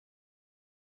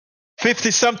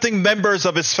 50-something members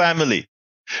of his family.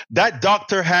 That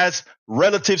doctor has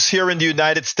relatives here in the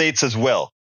United States as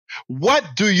well. What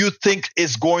do you think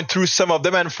is going through some of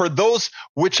them? And for those,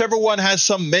 whichever one has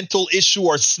some mental issue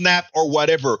or snap or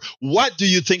whatever, what do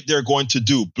you think they're going to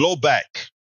do? Blow back.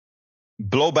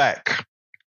 Blow back.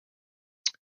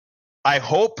 I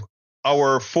hope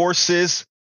our forces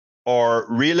are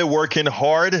really working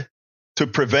hard to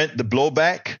prevent the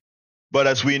blowback. But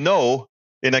as we know,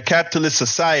 in a capitalist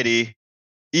society,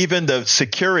 even the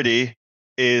security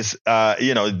is,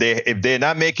 if they're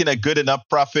not making a good enough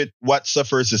profit, what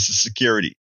suffers is the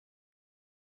security.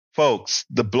 Folks,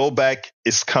 the blowback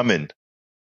is coming.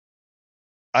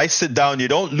 I sit down, you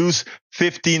don't lose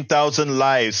 15,000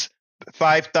 lives,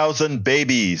 5,000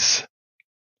 babies.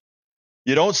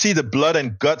 You don't see the blood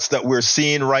and guts that we're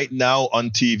seeing right now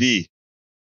on TV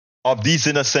of these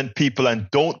innocent people, and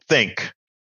don't think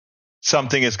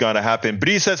something is going to happen.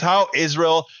 Bree says, how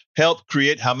Israel helped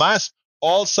create Hamas?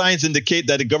 All signs indicate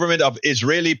that the government of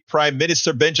Israeli Prime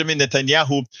Minister Benjamin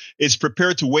Netanyahu is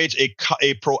prepared to wage a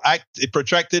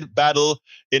protracted battle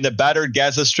in the battered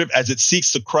Gaza Strip as it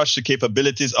seeks to crush the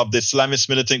capabilities of the Islamist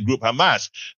militant group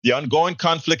Hamas. The ongoing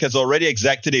conflict has already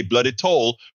exacted a bloody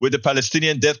toll, with the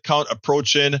Palestinian death count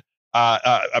approaching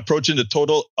the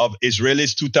total of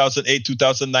Israel's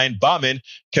 2008-2009 bombing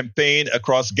campaign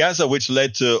across Gaza, which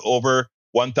led to over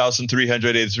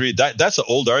 1,383. That's an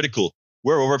old article.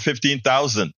 We're over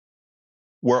 15,000.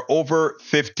 We're over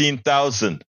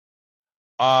 15,000.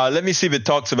 Let me see if it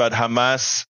talks about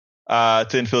Hamas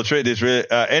to infiltrate Israel.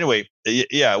 Anyway,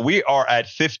 we are at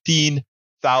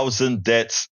 15,000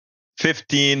 deaths.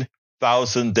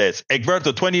 15,000 deaths.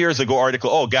 Egberto, 20 years ago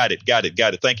article. Oh, got it.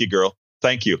 Thank you, girl.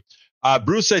 Thank you.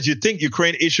 Bruce says, you think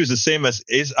Ukraine issue is the same as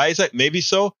Isaac? Maybe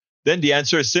so. Then the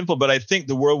answer is simple, but I think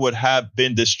the world would have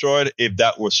been destroyed if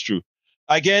that was true.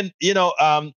 Again,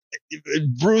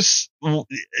 Bruce,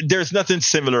 there's nothing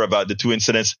similar about the two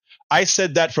incidents. I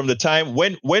said that from the time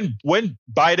when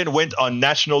Biden went on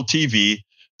national TV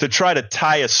to try to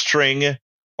tie a string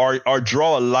or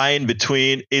draw a line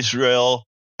between Israel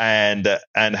and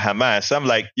Hamas. I'm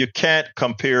like, you can't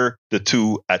compare the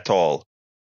two at all.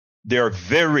 They're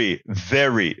very,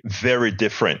 very, very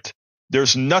different.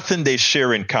 There's nothing they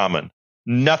share in common.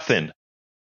 Nothing.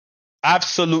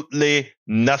 Absolutely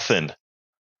nothing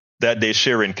that they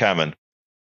share in common.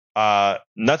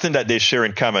 Nothing that they share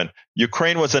in common.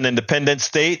 Ukraine was an independent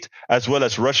state, as well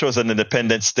as Russia was an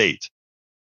independent state.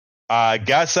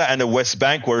 Gaza and the West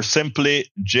Bank were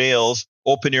simply jails,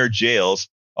 open-air jails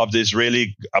of the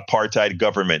Israeli apartheid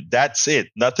government. That's it.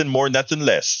 Nothing more, nothing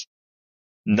less.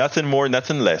 Nothing more,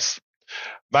 nothing less.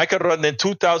 Michael Rodden in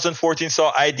 2014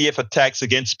 saw IDF attacks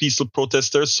against peaceful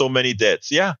protesters, so many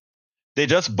deaths. Yeah, they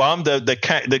just bombed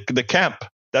the camp.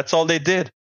 That's all they did.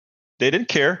 They didn't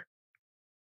care.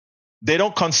 They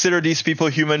don't consider these people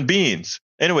human beings.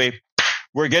 Anyway,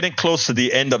 we're getting close to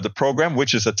the end of the program,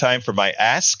 which is a time for my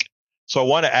ask. So I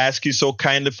want to ask you so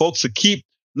kindly, folks, to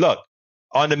look,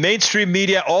 on the mainstream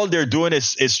media, all they're doing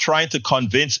is trying to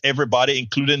convince everybody,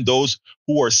 including those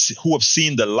who have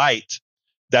seen the light,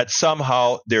 that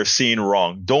somehow they're seeing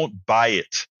wrong. Don't buy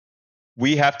it.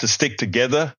 We have to stick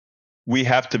together. We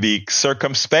have to be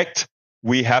circumspect.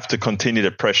 We have to continue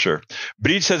the pressure.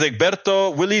 Breach says,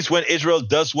 Egberto, Willis, when Israel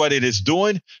does what it is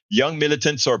doing, young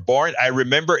militants are born. I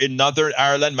remember in Northern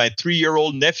Ireland, my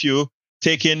 3-year-old nephew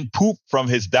taking poop from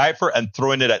his diaper and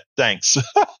throwing it at tanks.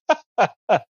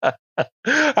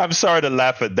 I'm sorry to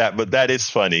laugh at that, but that is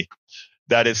funny.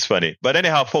 That is funny. But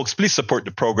anyhow, folks, please support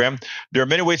the program. There are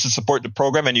many ways to support the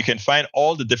program, and you can find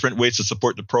all the different ways to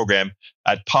support the program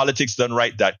at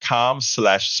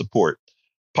politicsdoneright.com/support.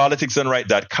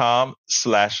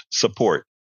 politicsdoneright.com/support.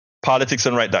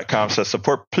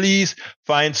 politicsdoneright.com/support. Please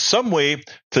find some way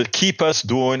to keep us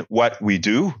doing what we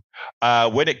do.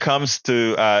 When it comes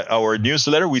to our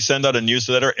newsletter, we send out a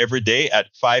newsletter every day at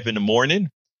 5 in the morning.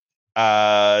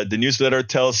 The newsletter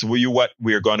tells you what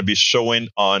we are going to be showing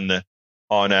on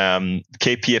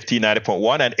KPFT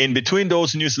 90.1. And in between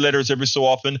those newsletters, every so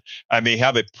often, I may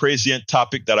have a prescient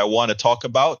topic that I want to talk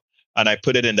about, and I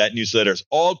put it in that newsletter.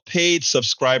 All paid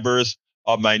subscribers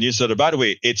of my newsletter, by the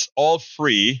way, it's all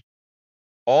free,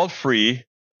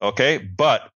 okay?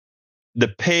 But the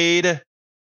paid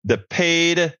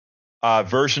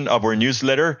version of our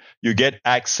newsletter, you get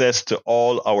access to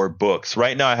all our books.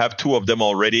 Right now, I have 2 of them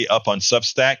already up on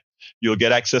Substack. You'll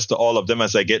get access to all of them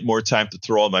as I get more time to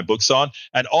throw all my books on.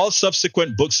 And all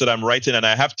subsequent books that I'm writing, and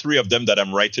I have 3 of them that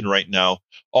I'm writing right now,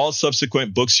 all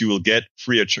subsequent books you will get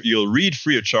you'll read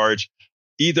free of charge,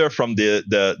 either from the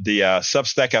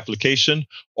Substack application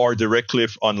or directly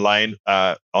online.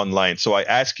 So I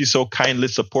ask you so kindly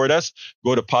support us.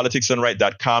 Go to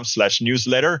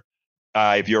politicsdoneright.com/newsletter.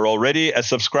 If you're already a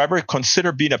subscriber,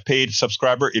 consider being a paid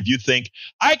subscriber. If you think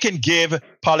I can give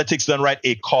Politics Done Right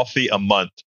a coffee a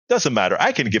month, doesn't matter.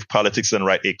 I can give Politics Done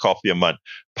Right a coffee a month.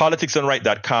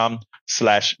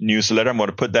 politicsdoneright.com/newsletter. I'm going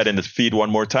to put that in the feed one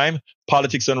more time.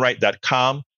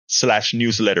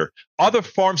 politicsdoneright.com/newsletter. Other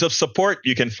forms of support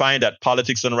you can find at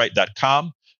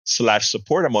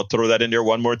politicsdoneright.com/support. I'm going to throw that in there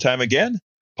one more time again.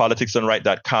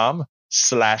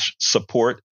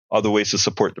 politicsdoneright.com/support. Other ways to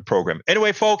support the program.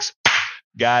 Anyway, folks,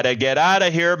 gotta get out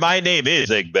of here. My name is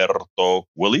Egberto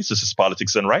Willies. This is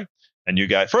Politics Done Right. And you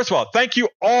guys, first of all, thank you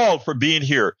all for being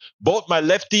here. Both my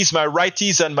lefties, my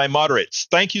righties, and my moderates.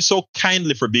 Thank you so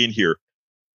kindly for being here.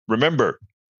 Remember,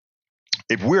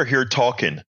 if we're here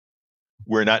talking,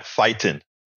 we're not fighting.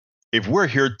 If we're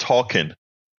here talking,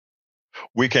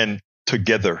 we can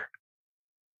together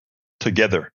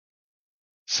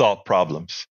solve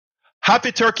problems.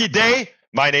 Happy Turkey Day.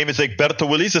 My name is Egberto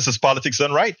Willies. This is Politics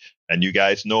Done Right. And you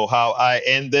guys know how I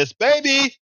end this,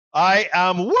 baby. I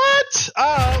am what?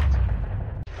 Out.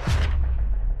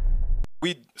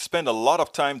 We spend a lot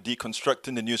of time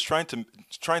deconstructing the news, trying to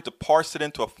parse it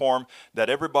into a form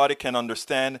that everybody can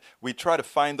understand. We try to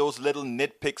find those little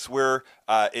nitpicks where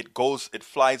it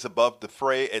flies above the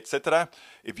fray, etc.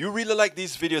 If you really like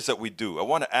these videos that we do, I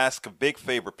want to ask a big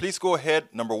favor. Please go ahead.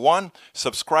 Number 1,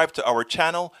 subscribe to our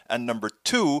channel. And number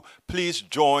 2, please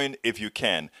join if you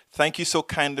can. Thank you so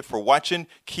kindly for watching.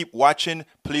 Keep watching.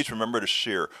 Please remember to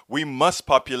share. We must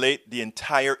populate the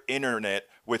entire internet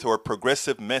with our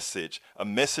progressive message, a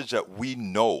message that we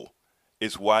know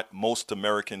is what most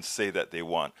Americans say that they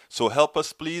want. So help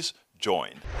us, please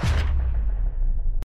join.